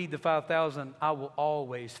can feed the 5,000, I will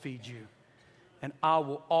always feed you. And I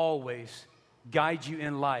will always guide you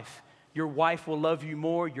in life. Your wife will love you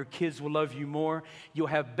more. Your kids will love you more. You'll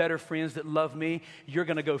have better friends that love me. You're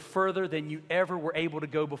going to go further than you ever were able to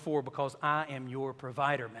go before because I am your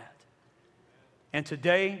provider, Matt. And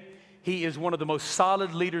today, he is one of the most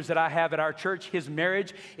solid leaders that I have at our church. His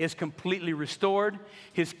marriage is completely restored.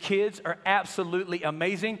 His kids are absolutely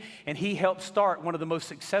amazing. And he helped start one of the most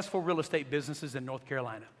successful real estate businesses in North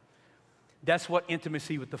Carolina. That's what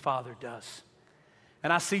intimacy with the Father does.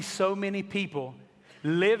 And I see so many people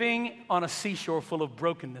living on a seashore full of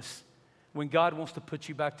brokenness when God wants to put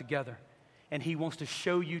you back together. And he wants to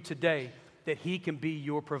show you today that he can be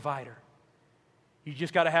your provider. You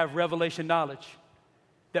just got to have revelation knowledge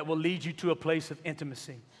that will lead you to a place of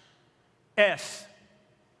intimacy. S,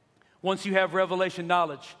 once you have revelation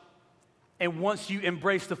knowledge and once you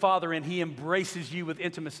embrace the Father and he embraces you with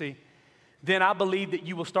intimacy, then I believe that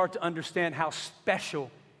you will start to understand how special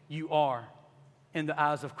you are in the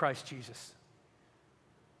eyes of Christ Jesus.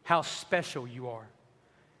 How special you are.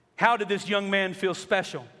 How did this young man feel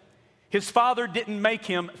special? His father didn't make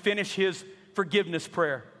him finish his forgiveness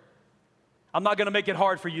prayer. I'm not going to make it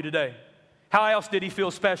hard for you today. How else did he feel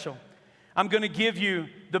special? I'm going to give you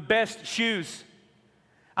the best shoes.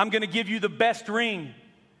 I'm going to give you the best ring.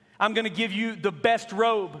 I'm going to give you the best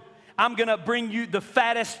robe. I'm going to bring you the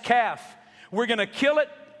fattest calf. We're going to kill it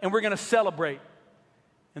and we're going to celebrate.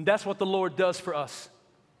 And that's what the Lord does for us.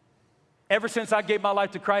 Ever since I gave my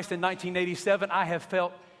life to Christ in 1987, I have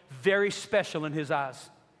felt very special in his eyes.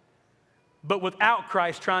 But without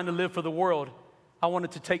Christ trying to live for the world, I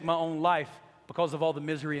wanted to take my own life because of all the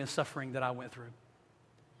misery and suffering that I went through.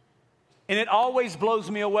 And it always blows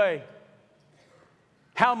me away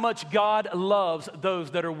how much God loves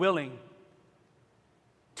those that are willing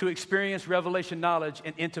to experience revelation knowledge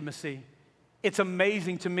and intimacy. It's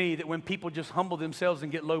amazing to me that when people just humble themselves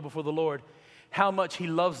and get low before the Lord, how much he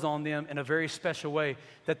loves on them in a very special way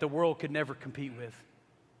that the world could never compete with.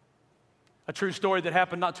 A true story that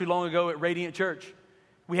happened not too long ago at Radiant Church.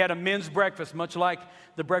 We had a men's breakfast, much like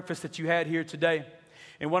the breakfast that you had here today.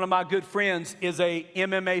 And one of my good friends is a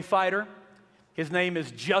MMA fighter. His name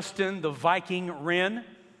is Justin the Viking Wren.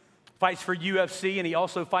 Fights for UFC and he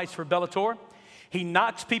also fights for Bellator. He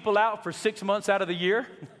knocks people out for 6 months out of the year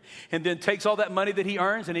and then takes all that money that he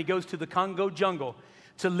earns and he goes to the Congo jungle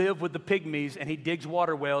to live with the pygmies, and he digs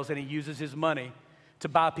water wells and he uses his money to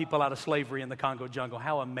buy people out of slavery in the Congo jungle.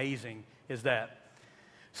 How amazing is that?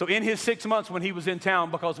 So in his 6 months when he was in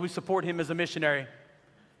town, because we support him as a missionary,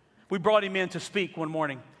 we brought him in to speak one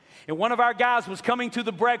morning. And one of our guys was coming to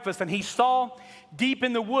the breakfast, and he saw deep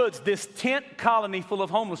in the woods this tent colony full of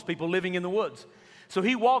homeless people living in the woods. So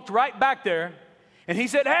he walked right back there, and he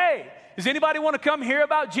said, "Hey, does anybody want to come hear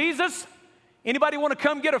about Jesus? Anybody want to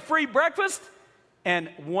come get a free breakfast?" And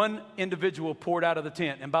one individual poured out of the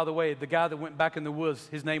tent. And by the way, the guy that went back in the woods,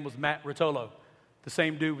 his name was Matt Rotolo, the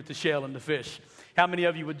same dude with the shell and the fish. How many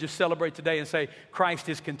of you would just celebrate today and say, Christ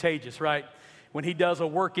is contagious, right? When he does a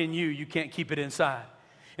work in you, you can't keep it inside.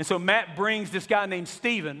 And so Matt brings this guy named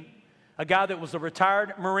Stephen, a guy that was a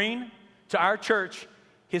retired Marine, to our church.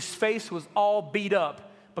 His face was all beat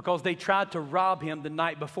up because they tried to rob him the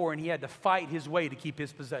night before, and he had to fight his way to keep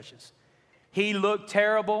his possessions. He looked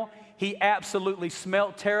terrible. He absolutely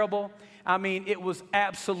smelled terrible. I mean, it was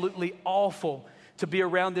absolutely awful to be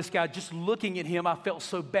around this guy. Just looking at him, I felt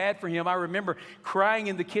so bad for him. I remember crying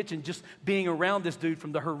in the kitchen just being around this dude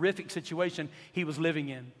from the horrific situation he was living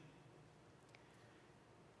in.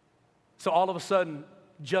 So all of a sudden,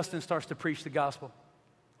 Justin starts to preach the gospel.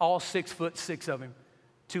 All 6'6" of him,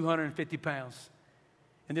 250 pounds.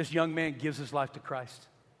 And this young man gives his life to Christ.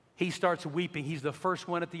 He starts weeping. He's the first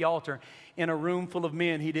one at the altar in a room full of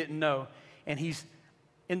men he didn't know. And he's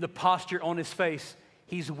in the posture on his face.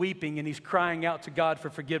 He's weeping and he's crying out to God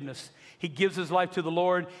for forgiveness. He gives his life to the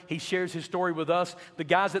Lord. He shares his story with us. The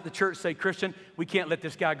guys at the church say, "Christian, we can't let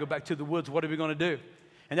this guy go back to the woods. What are we going to do?"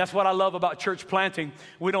 And that's what I love about church planting.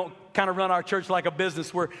 We don't kind of run our church like a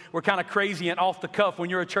business. We're kind of crazy and off the cuff. When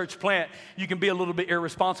you're a church plant, you can be a little bit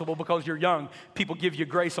irresponsible because you're young. People give you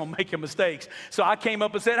grace on making mistakes. So I came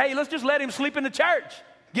up and said, "Hey, let's just let him sleep in the church.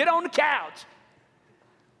 Get on the couch."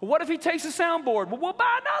 Well, what if he takes a soundboard? Well, we'll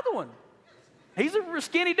buy another one. He's a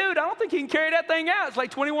skinny dude. I don't think he can carry that thing out. It's like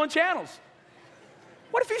 21 channels.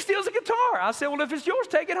 What if he steals a guitar? I said, "Well, if it's yours,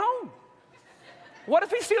 take it home." What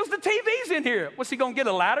if he steals the TVs in here? What's he going to get,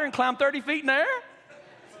 a ladder and climb 30 feet in the air?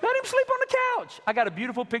 Let him sleep on the couch. I got a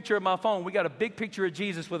beautiful picture of my phone. We got a big picture of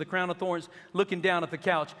Jesus with a crown of thorns looking down at the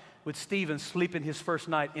couch with Stephen sleeping his first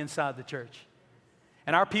night inside the church.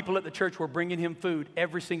 And our people at the church were bringing him food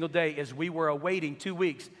every single day as we were awaiting 2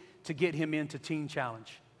 weeks to get him into Teen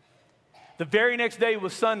Challenge. The very next day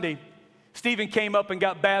was Sunday. Stephen came up and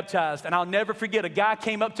got baptized, and I'll never forget, a guy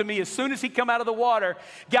came up to me as soon as he come out of the water.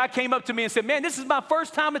 Guy came up to me and said, "Man, this is my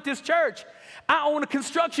first time at this church. I own a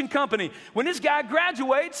construction company. When this guy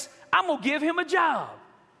graduates, I'm going to give him a job."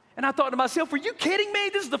 And I thought to myself, "Are you kidding me?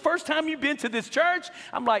 This is the first time you've been to this church?"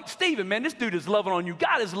 I'm like, "Stephen, man, this dude is loving on you.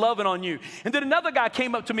 God is loving on you." And then another guy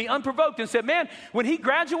came up to me unprovoked and said, "Man, when he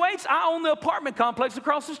graduates, I own the apartment complex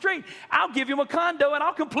across the street. I'll give him a condo and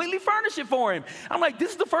I'll completely furnish it for him." I'm like,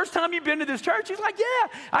 "This is the first time you've been to this church?" He's like,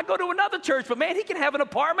 "Yeah, I go to another church, but man, he can have an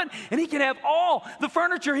apartment and he can have all the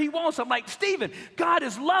furniture he wants." I'm like, "Stephen, God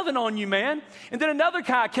is loving on you, man." And then another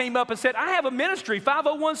guy came up and said, "I have a ministry,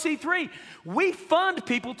 501c3. We fund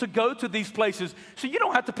people to go to these places, so you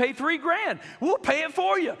don't have to pay $3,000. We'll pay it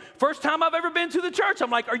for you." First time I've ever been to the church. I'm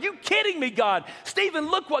like, "Are you kidding me, God? Stephen,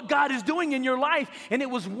 look what God is doing in your life." And it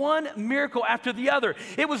was one miracle after the other.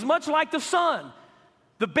 It was much like the sun.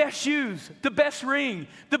 The best shoes, the best ring,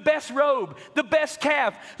 the best robe, the best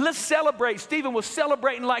calf. Let's celebrate. Stephen was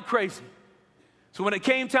celebrating like crazy. So when it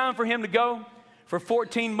came time for him to go, for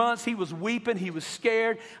 14 months, he was weeping. He was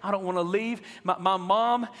scared. "I don't want to leave. My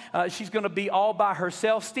mom, she's going to be all by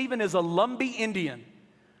herself." Stephen is a Lumbee Indian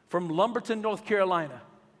from Lumberton, North Carolina.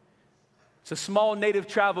 It's a small native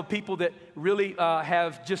tribe of people that really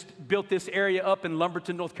have just built this area up in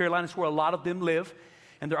Lumberton, North Carolina. It's where a lot of them live.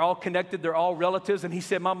 And they're all connected. They're all relatives. And he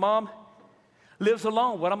said, "My mom lives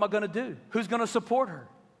alone. What am I going to do? Who's going to support her?"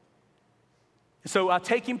 So I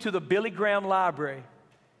take him to the Billy Graham Library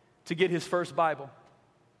to get his first Bible.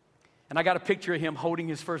 And I got a picture of him holding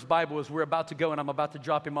his first Bible as we're about to go, and I'm about to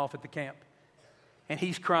drop him off at the camp. And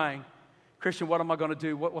he's crying, "Christian, what am I going to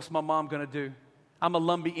do? What's my mom going to do? I'm a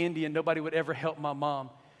Lumbee Indian. Nobody would ever help my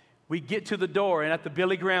mom." We get to the door, and at the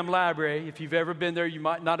Billy Graham Library, if you've ever been there, you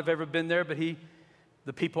might not have ever been there, but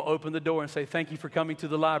the people open the door and say, "Thank you for coming to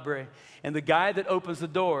the library." And the guy that opens the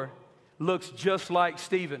door looks just like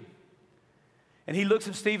Stephen. And he looks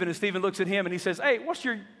at Stephen, and Stephen looks at him, and he says, "Hey, what's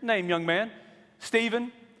your name, young man?"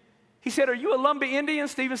 "Stephen." He said, "Are you a Lumbee Indian?"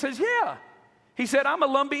 Stephen says, "Yeah." He said, "I'm a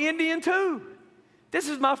Lumbee Indian too. This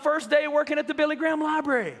is my first day working at the Billy Graham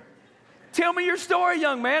Library. Tell me your story,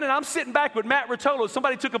 young man." And I'm sitting back with Matt Rotolo.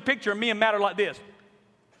 Somebody took a picture of me and Matt are like this.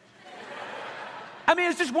 I mean,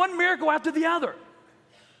 it's just one miracle after the other.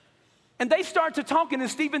 And they start to talking, and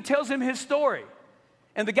Stephen tells him his story.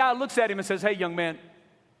 And the guy looks at him and says, "Hey, young man,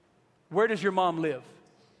 where does your mom live?"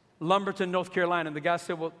 Lumberton, North Carolina. And the guy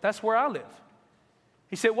said, well, that's where I live.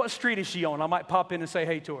 He said, what street is she on? I might pop in and say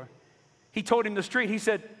hey to her. He told him the street. He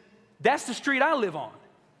said, that's the street I live on.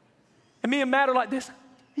 And me and Matt are like this. Are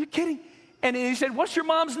you kidding? And he said, what's your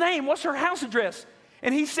mom's name? What's her house address?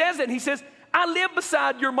 And he says it, and he says, I live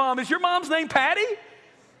beside your mom. Is your mom's name Patty?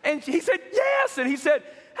 And he said, yes. And he said,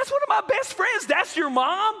 that's one of my best friends. That's your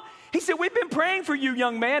mom? He said, we've been praying for you,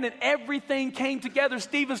 young man, and everything came together.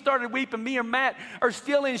 Stephen started weeping. Me and Matt are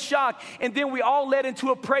still in shock. And then we all led into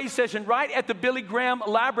a praise session right at the Billy Graham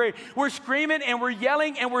Library. We're screaming and we're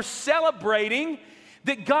yelling and we're celebrating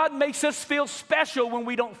that God makes us feel special when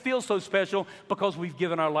we don't feel so special because we've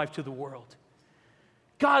given our life to the world.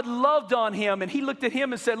 God loved on him, and he looked at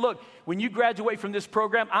him and said, look, when you graduate from this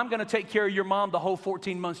program, I'm going to take care of your mom the whole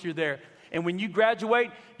 14 months you're there. And when you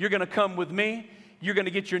graduate, you're going to come with me. You're going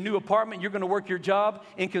to get your new apartment. You're going to work your job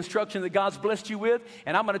in construction that God's blessed you with.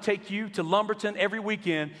 And I'm going to take you to Lumberton every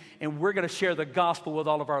weekend, and we're going to share the gospel with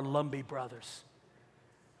all of our Lumbee brothers.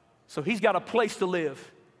 So he's got a place to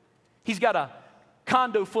live. He's got a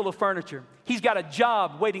condo full of furniture. He's got a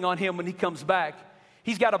job waiting on him when he comes back.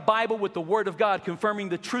 He's got a Bible with the Word of God confirming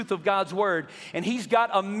the truth of God's Word. And he's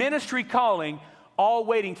got a ministry calling all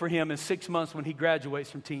waiting for him in 6 months when he graduates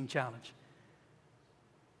from Teen Challenge.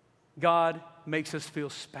 God makes us feel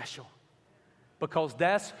special because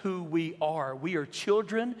that's who we are. We are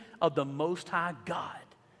children of the Most High God.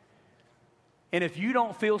 And if you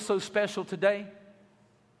don't feel so special today,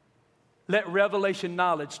 let revelation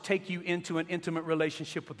knowledge take you into an intimate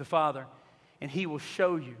relationship with the Father, and he will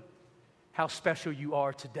show you how special you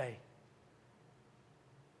are today.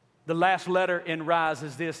 The last letter in Rise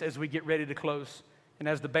is this as we get ready to close and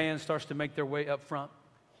as the band starts to make their way up front.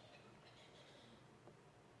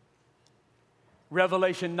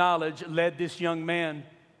 Revelation knowledge led this young man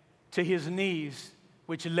to his knees,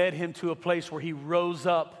 which led him to a place where he rose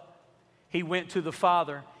up. He went to the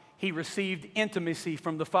Father. He received intimacy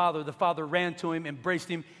from the Father. The Father ran to him, embraced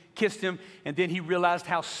him, kissed him, and then he realized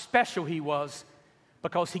how special he was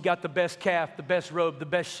because he got the best calf, the best robe, the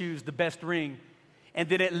best shoes, the best ring. And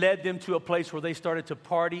then it led them to a place where they started to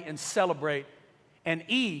party and celebrate. And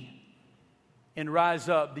in Rise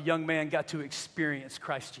Up, the young man got to experience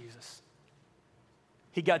Christ Jesus.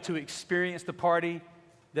 He got to experience the party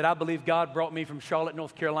that I believe God brought me from Charlotte,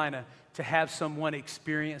 North Carolina, to have someone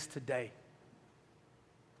experience today.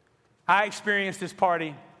 I experienced this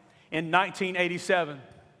party in 1987.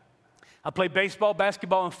 I played baseball,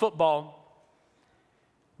 basketball, and football,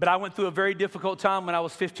 but I went through a very difficult time when I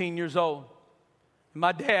was 15 years old.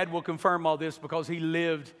 My dad will confirm all this because he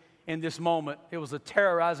lived in this moment. It was a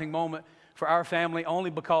terrorizing moment for our family only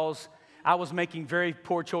because I was making very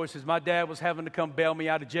poor choices. My dad was having to come bail me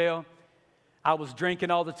out of jail. I was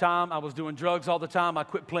drinking all the time. I was doing drugs all the time. I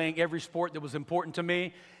quit playing every sport that was important to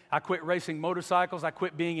me. I quit racing motorcycles. I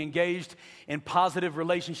quit being engaged in positive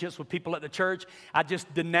relationships with people at the church. I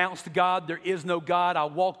just denounced God. There is no God. I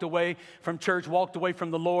walked away from church, walked away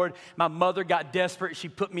from the Lord. My mother got desperate. She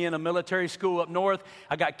put me in a military school up north.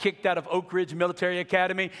 I got kicked out of Oak Ridge Military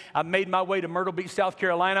Academy. I made my way to Myrtle Beach, South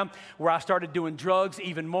Carolina, where I started doing drugs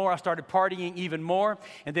even more. I started partying even more.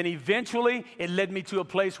 And then eventually it led me to a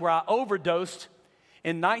place where I overdosed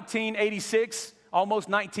in 1986. Almost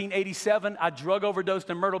 1987, I drug overdosed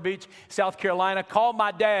in Myrtle Beach, South Carolina, called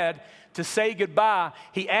my dad to say goodbye.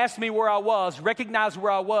 He asked me where I was, recognized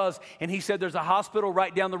where I was, and he said, there's a hospital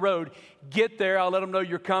right down the road. Get there, I'll let them know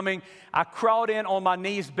you're coming. I crawled in on my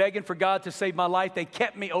knees begging for God to save my life. They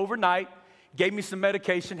kept me overnight, gave me some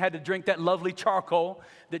medication, had to drink that lovely charcoal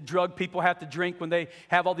that drug people have to drink when they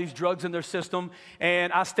have all these drugs in their system.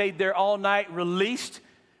 And I stayed there all night, released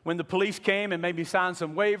when the police came and made me sign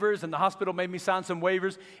some waivers, and the hospital made me sign some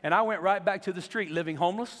waivers, and I went right back to the street, living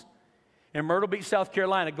homeless in Myrtle Beach, South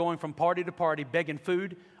Carolina, going from party to party, begging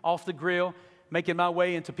food off the grill, making my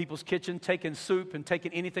way into people's kitchen, taking soup and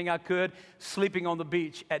taking anything I could, sleeping on the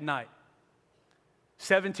beach at night.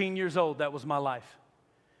 17 years old, that was my life.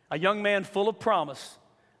 A young man full of promise,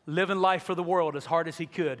 living life for the world as hard as he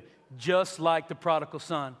could, just like the prodigal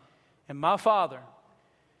son. And my father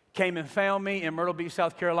came and found me in Myrtle Beach,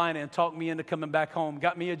 South Carolina, and talked me into coming back home.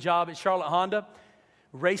 Got me a job at Charlotte Honda,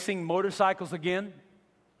 racing motorcycles again.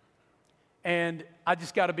 And I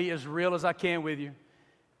just got to be as real as I can with you.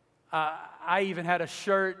 I even had a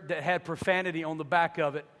shirt that had profanity on the back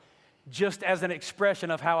of it, just as an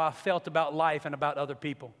expression of how I felt about life and about other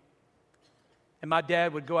people. And my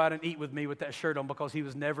dad would go out and eat with me with that shirt on because he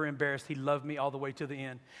was never embarrassed. He loved me all the way to the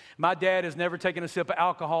end. My dad has never taken a sip of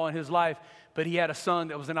alcohol in his life, but he had a son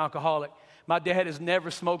that was an alcoholic. My dad has never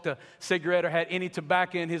smoked a cigarette or had any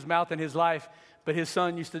tobacco in his mouth in his life, but his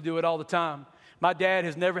son used to do it all the time. My dad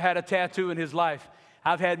has never had a tattoo in his life.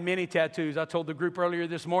 I've had many tattoos. I told the group earlier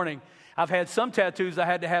this morning, I've had some tattoos I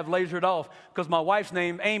had to have lasered off because my wife's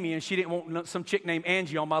named Amy and she didn't want some chick named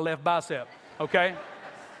Angie on my left bicep, okay?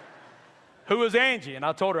 Who is Angie? And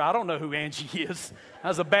I told her, I don't know who Angie is. That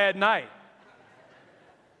was a bad night.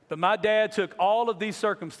 But my dad took all of these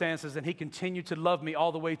circumstances and he continued to love me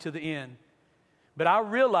all the way to the end. But I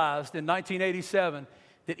realized in 1987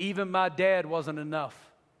 that even my dad wasn't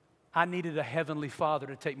enough. I needed a heavenly Father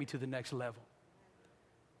to take me to the next level.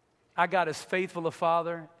 I got as faithful a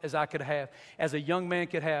father as I could have. As a young man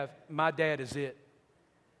could have, my dad is it.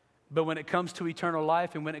 But when it comes to eternal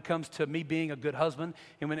life and when it comes to me being a good husband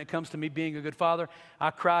and when it comes to me being a good father,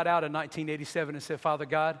 I cried out in 1987 and said, Father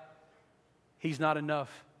God, he's not enough.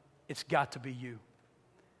 It's got to be you.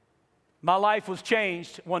 My life was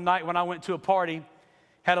changed one night when I went to a party,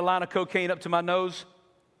 had a line of cocaine up to my nose,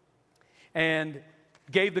 and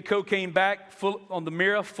gave the cocaine back full on the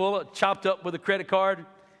mirror, chopped up with a credit card,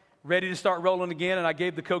 ready to start rolling again. And I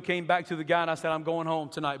gave the cocaine back to the guy, and I said, I'm going home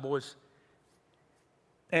tonight, boys.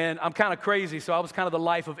 And I'm kind of crazy, so I was kind of the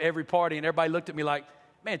life of every party. And everybody looked at me like,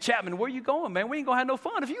 man, Chapman, where you going, man? We ain't going to have no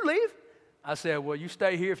fun if you leave. I said, well, you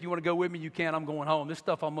stay here. If you want to go with me, you can. I'm going home. This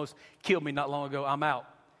stuff almost killed me not long ago. I'm out.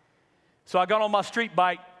 So I got on my street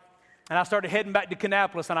bike, and I started heading back to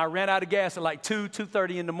Kannapolis, and I ran out of gas at like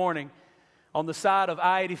 2:30 in the morning on the side of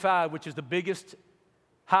I-85, which is the biggest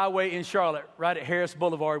highway in Charlotte, right at Harris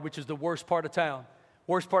Boulevard, which is the worst part of town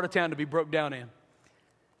to be broke down in.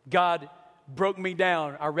 God broke me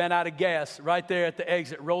down. I ran out of gas right there at the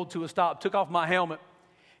exit, rolled to a stop, took off my helmet,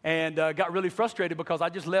 and got really frustrated because I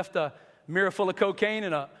just left a mirror full of cocaine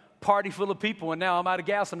and a party full of people, and now I'm out of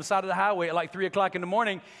gas on the side of the highway at like 3 o'clock in the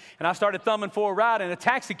morning, and I started thumbing for a ride, and a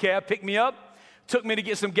taxi cab picked me up, took me to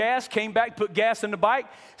get some gas, came back, put gas in the bike,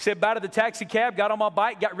 said bye to the taxi cab, got on my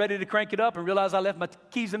bike, got ready to crank it up, and realized I left my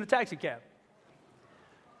keys in the taxi cab.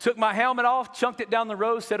 Took my helmet off, chunked it down the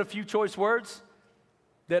road, said a few choice words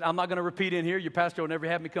that I'm not going to repeat in here. Your pastor will never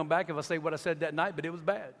have me come back if I say what I said that night, but it was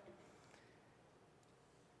bad.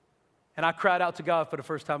 And I cried out to God for the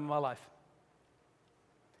first time in my life.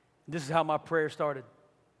 This is how my prayer started.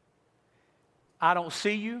 I don't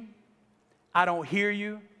see you, I don't hear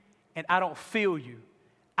you, and I don't feel you.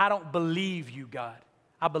 I don't believe you, God.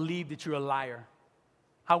 I believe that you're a liar.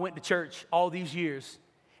 I went to church all these years,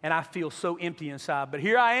 and I feel so empty inside. But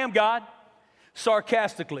here I am, God,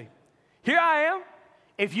 sarcastically. Here I am.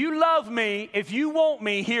 If you love me, if you want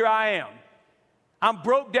me, here I am. I'm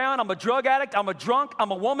broke down. I'm a drug addict. I'm a drunk.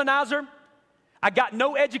 I'm a womanizer. I got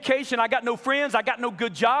no education. I got no friends. I got no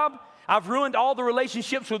good job. I've ruined all the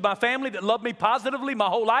relationships with my family that loved me positively my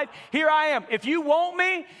whole life. Here I am. If you want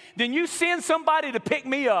me, then you send somebody to pick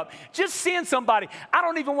me up. Just send somebody. I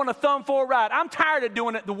don't even want to thumb for a ride. I'm tired of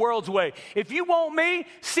doing it the world's way. If you want me,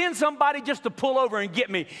 send somebody just to pull over and get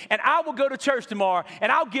me. And I will go to church tomorrow,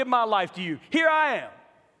 and I'll give my life to you. Here I am.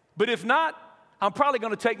 But if not, I'm probably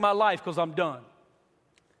going to take my life because I'm done.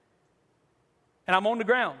 And I'm on the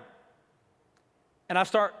ground. And I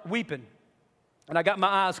start weeping. And I got my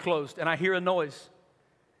eyes closed, and I hear a noise.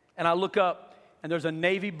 And I look up, and there's a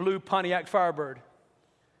navy blue Pontiac Firebird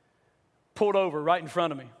pulled over right in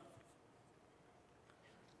front of me.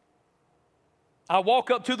 I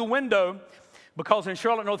walk up to the window because in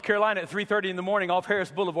Charlotte, North Carolina, at 3:30 in the morning off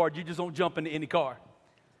Harris Boulevard, you just don't jump into any car.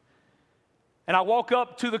 And I walk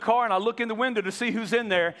up to the car, and I look in the window to see who's in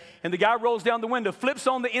there. And the guy rolls down the window, flips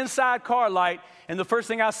on the inside car light, and the first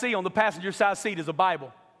thing I see on the passenger side seat is a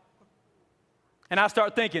Bible. And I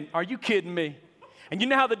start thinking, are you kidding me? And you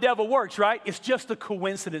know how the devil works, right? It's just a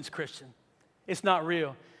coincidence, Christian. It's not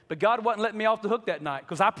real. But God wasn't letting me off the hook that night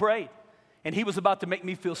because I prayed. And he was about to make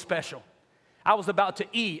me feel special. I was about to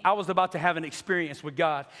eat. I was about to have an experience with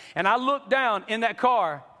God. And I looked down in that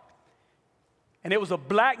car, and it was a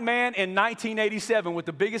black man in 1987 with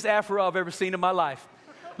the biggest afro I've ever seen in my life.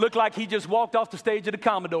 Looked like he just walked off the stage of the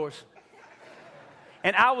Commodores.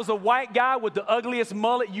 And I was a white guy with the ugliest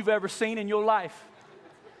mullet you've ever seen in your life.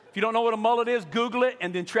 If you don't know what a mullet is, Google it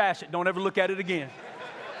and then trash it. Don't ever look at it again.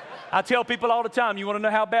 I tell people all the time, you want to know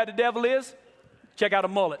how bad the devil is? Check out a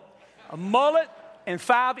mullet. A mullet and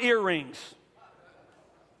 5 earrings.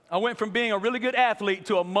 I went from being a really good athlete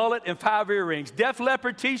to a mullet and 5 earrings. Def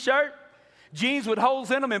Leppard t-shirt, jeans with holes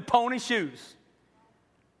in them, and pony shoes.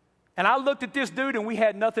 And I looked at this dude, and we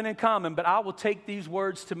had nothing in common, but I will take these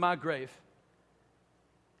words to my grave.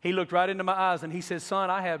 He looked right into my eyes, and he said, son,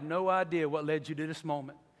 I have no idea what led you to this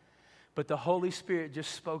moment, but the Holy Spirit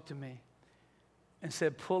just spoke to me and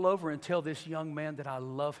said, pull over and tell this young man that I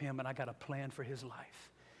love him and I got a plan for his life.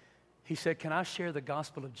 He said, can I share the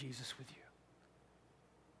gospel of Jesus with you?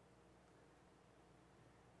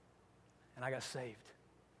 and I got saved.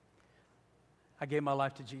 I gave my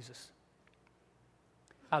life to Jesus.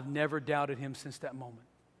 I've never doubted him since that moment.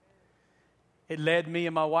 It led me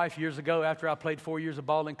and my wife years ago, after I played 4 years of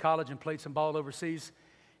ball in college and played some ball overseas,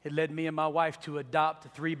 it led me and my wife to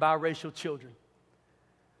adopt 3 biracial children.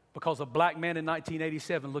 Because a black man in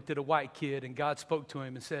 1987 looked at a white kid and God spoke to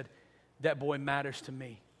him and said, that boy matters to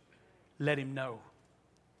me. Let him know.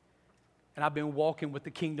 And I've been walking with the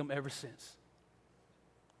kingdom ever since.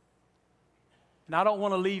 And I don't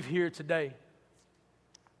want to leave here today.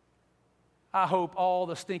 I hope all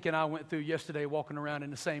the stinking I went through yesterday walking around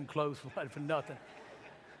in the same clothes wasn't for nothing.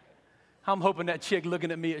 I'm hoping that chick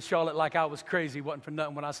looking at me at Charlotte like I was crazy wasn't for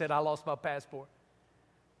nothing when I said I lost my passport.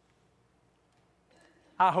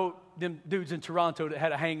 I hope them dudes in Toronto that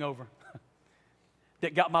had a hangover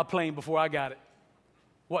that got my plane before I got it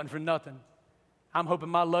wasn't for nothing. I'm hoping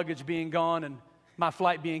my luggage being gone and my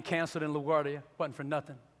flight being canceled in LaGuardia wasn't for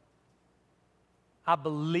nothing. I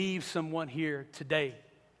believe someone here today,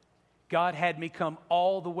 God had me come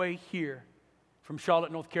all the way here from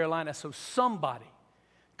Charlotte, North Carolina, so somebody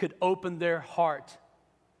could open their heart,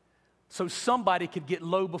 so somebody could get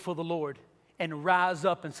low before the Lord and rise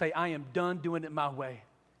up and say, I am done doing it my way.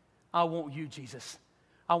 I want you, Jesus.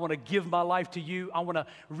 I want to give my life to you. I want to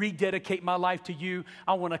rededicate my life to you.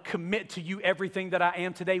 I want to commit to you everything that I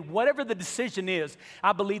am today. Whatever the decision is,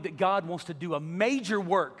 I believe that God wants to do a major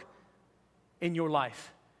work in your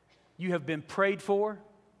life. You have been prayed for.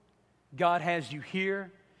 God has you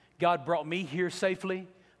here. God brought me here safely.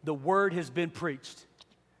 The word has been preached.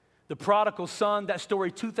 The prodigal son, that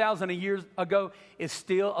story 2,000 years ago, is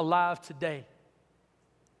still alive today.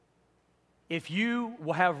 If you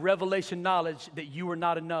will have revelation knowledge that you are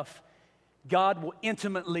not enough, God will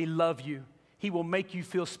intimately love you. He will make you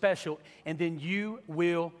feel special, and then you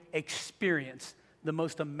will experience the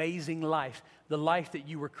most amazing life, the life that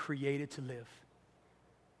you were created to live.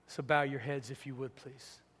 So bow your heads if you would,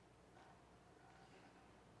 please.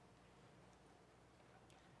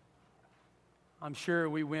 I'm sure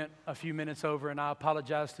we went a few minutes over, and I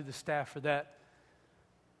apologize to the staff for that.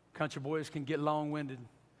 Country boys can get long-winded,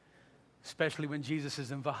 especially when Jesus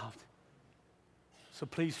is involved. So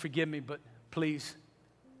please forgive me, but please,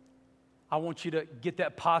 I want you to get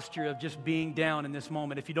that posture of just being down in this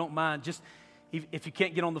moment. If you don't mind, just if you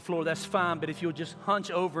can't get on the floor, that's fine, but if you'll just hunch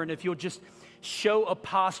over and if you'll just show a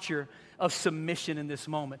posture of submission in this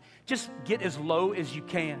moment. Just get as low as you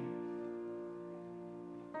can.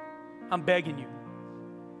 I'm begging you.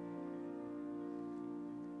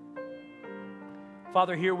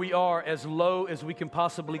 Father, here we are as low as we can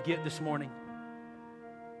possibly get this morning.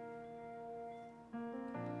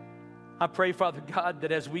 I pray, Father God,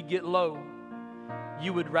 that as we get low,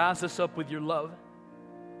 you would rise us up with your love.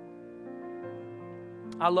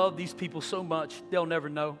 I love these people so much, they'll never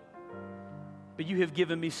know. But you have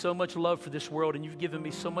given me so much love for this world, and you've given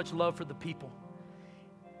me so much love for the people.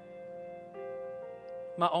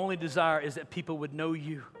 My only desire is that people would know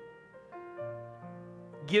you.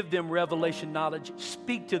 Give them revelation knowledge.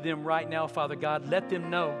 Speak to them right now, Father God. Let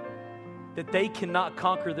them know that they cannot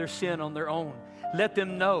conquer their sin on their own. Let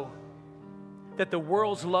them know that the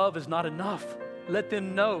world's love is not enough. Let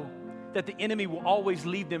them know that the enemy will always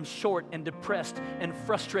leave them short and depressed and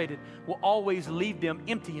frustrated, will always leave them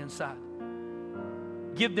empty inside.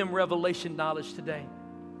 Give them revelation knowledge today.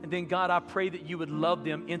 And then, God, I pray that you would love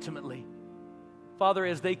them intimately. Father,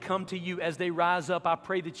 as they come to you, as they rise up, I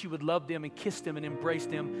pray that you would love them and kiss them and embrace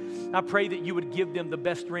them. I pray that you would give them the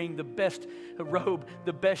best ring, the best robe,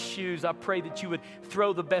 the best shoes. I pray that you would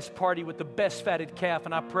throw the best party with the best fatted calf.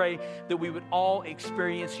 And I pray that we would all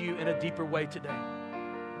experience you in a deeper way today.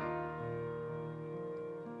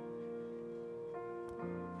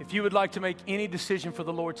 If you would like to make any decision for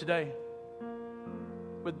the Lord today,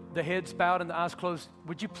 with the heads bowed and the eyes closed,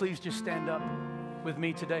 would you please just stand up with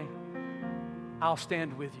me today? I'll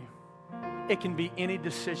stand with you. It can be any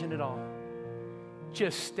decision at all.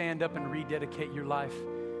 Just stand up and rededicate your life.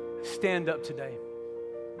 Stand up today.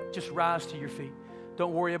 Just rise to your feet.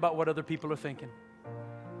 Don't worry about what other people are thinking.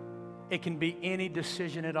 It can be any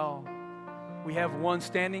decision at all. We have one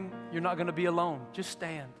standing. You're not going to be alone. Just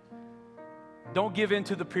stand. Don't give in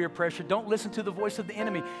to the peer pressure. Don't listen to the voice of the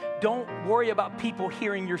enemy. Don't worry about people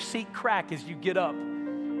hearing your seat crack as you get up.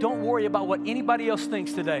 Don't worry about what anybody else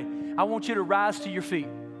thinks today. I want you to rise to your feet.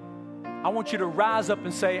 I want you to rise up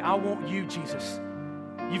and say, I want you, Jesus.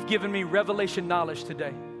 You've given me revelation knowledge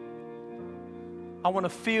today. I want to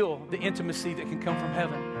feel the intimacy that can come from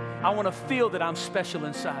heaven. I want to feel that I'm special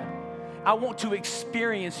inside. I want to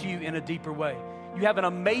experience you in a deeper way. You have an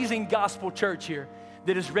amazing gospel church here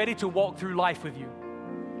that is ready to walk through life with you.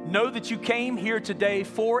 know that you came here today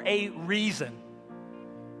for a reason.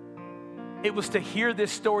 It was to hear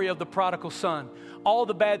this story of the prodigal son, all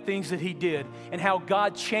the bad things that he did, and how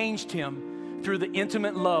God changed him through the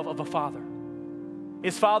intimate love of a father.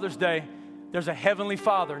 It's Father's Day. There's a heavenly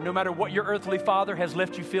Father. No matter what your earthly father has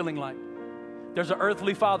left you feeling like, there's an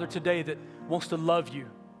earthly Father today that wants to love you.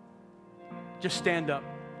 Just stand up.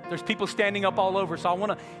 There's people standing up all over, so I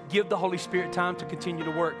want to give the Holy Spirit time to continue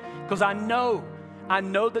to work, because I know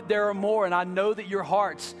that there are more, and I know that your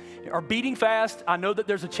hearts are beating fast. I know that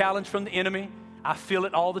there's a challenge from the enemy. I feel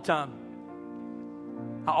it all the time.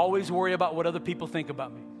 I always worry about what other people think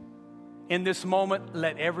about me. In this moment,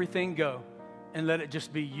 let everything go and let it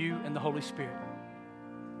just be you and the Holy Spirit.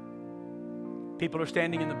 People are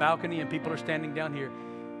standing in the balcony and people are standing down here.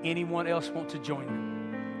 Anyone else want to join them?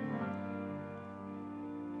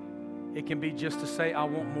 It can be just to say, I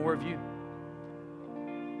want more of you.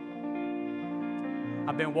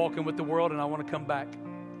 I've been walking with the world and I want to come back.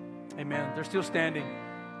 Amen. They're still standing.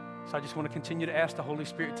 So I just want to continue to ask the Holy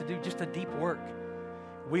Spirit to do just a deep work.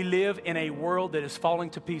 We live in a world that is falling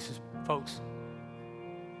to pieces, folks.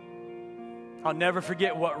 I'll never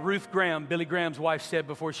forget what Ruth Graham, Billy Graham's wife, said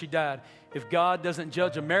before she died. If God doesn't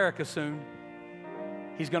judge America soon,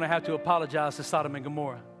 he's going to have to apologize to Sodom and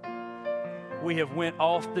Gomorrah. We have went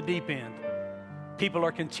off the deep end. People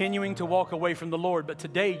are continuing to walk away from the Lord, but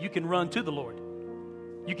today you can run to the Lord.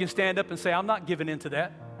 You can stand up and say, I'm not giving in to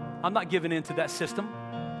that. I'm not giving in to that system.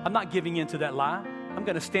 I'm not giving in to that lie. I'm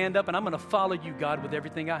going to stand up and I'm going to follow you, God, with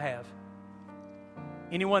everything I have.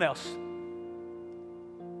 Anyone else?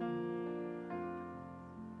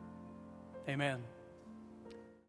 Amen.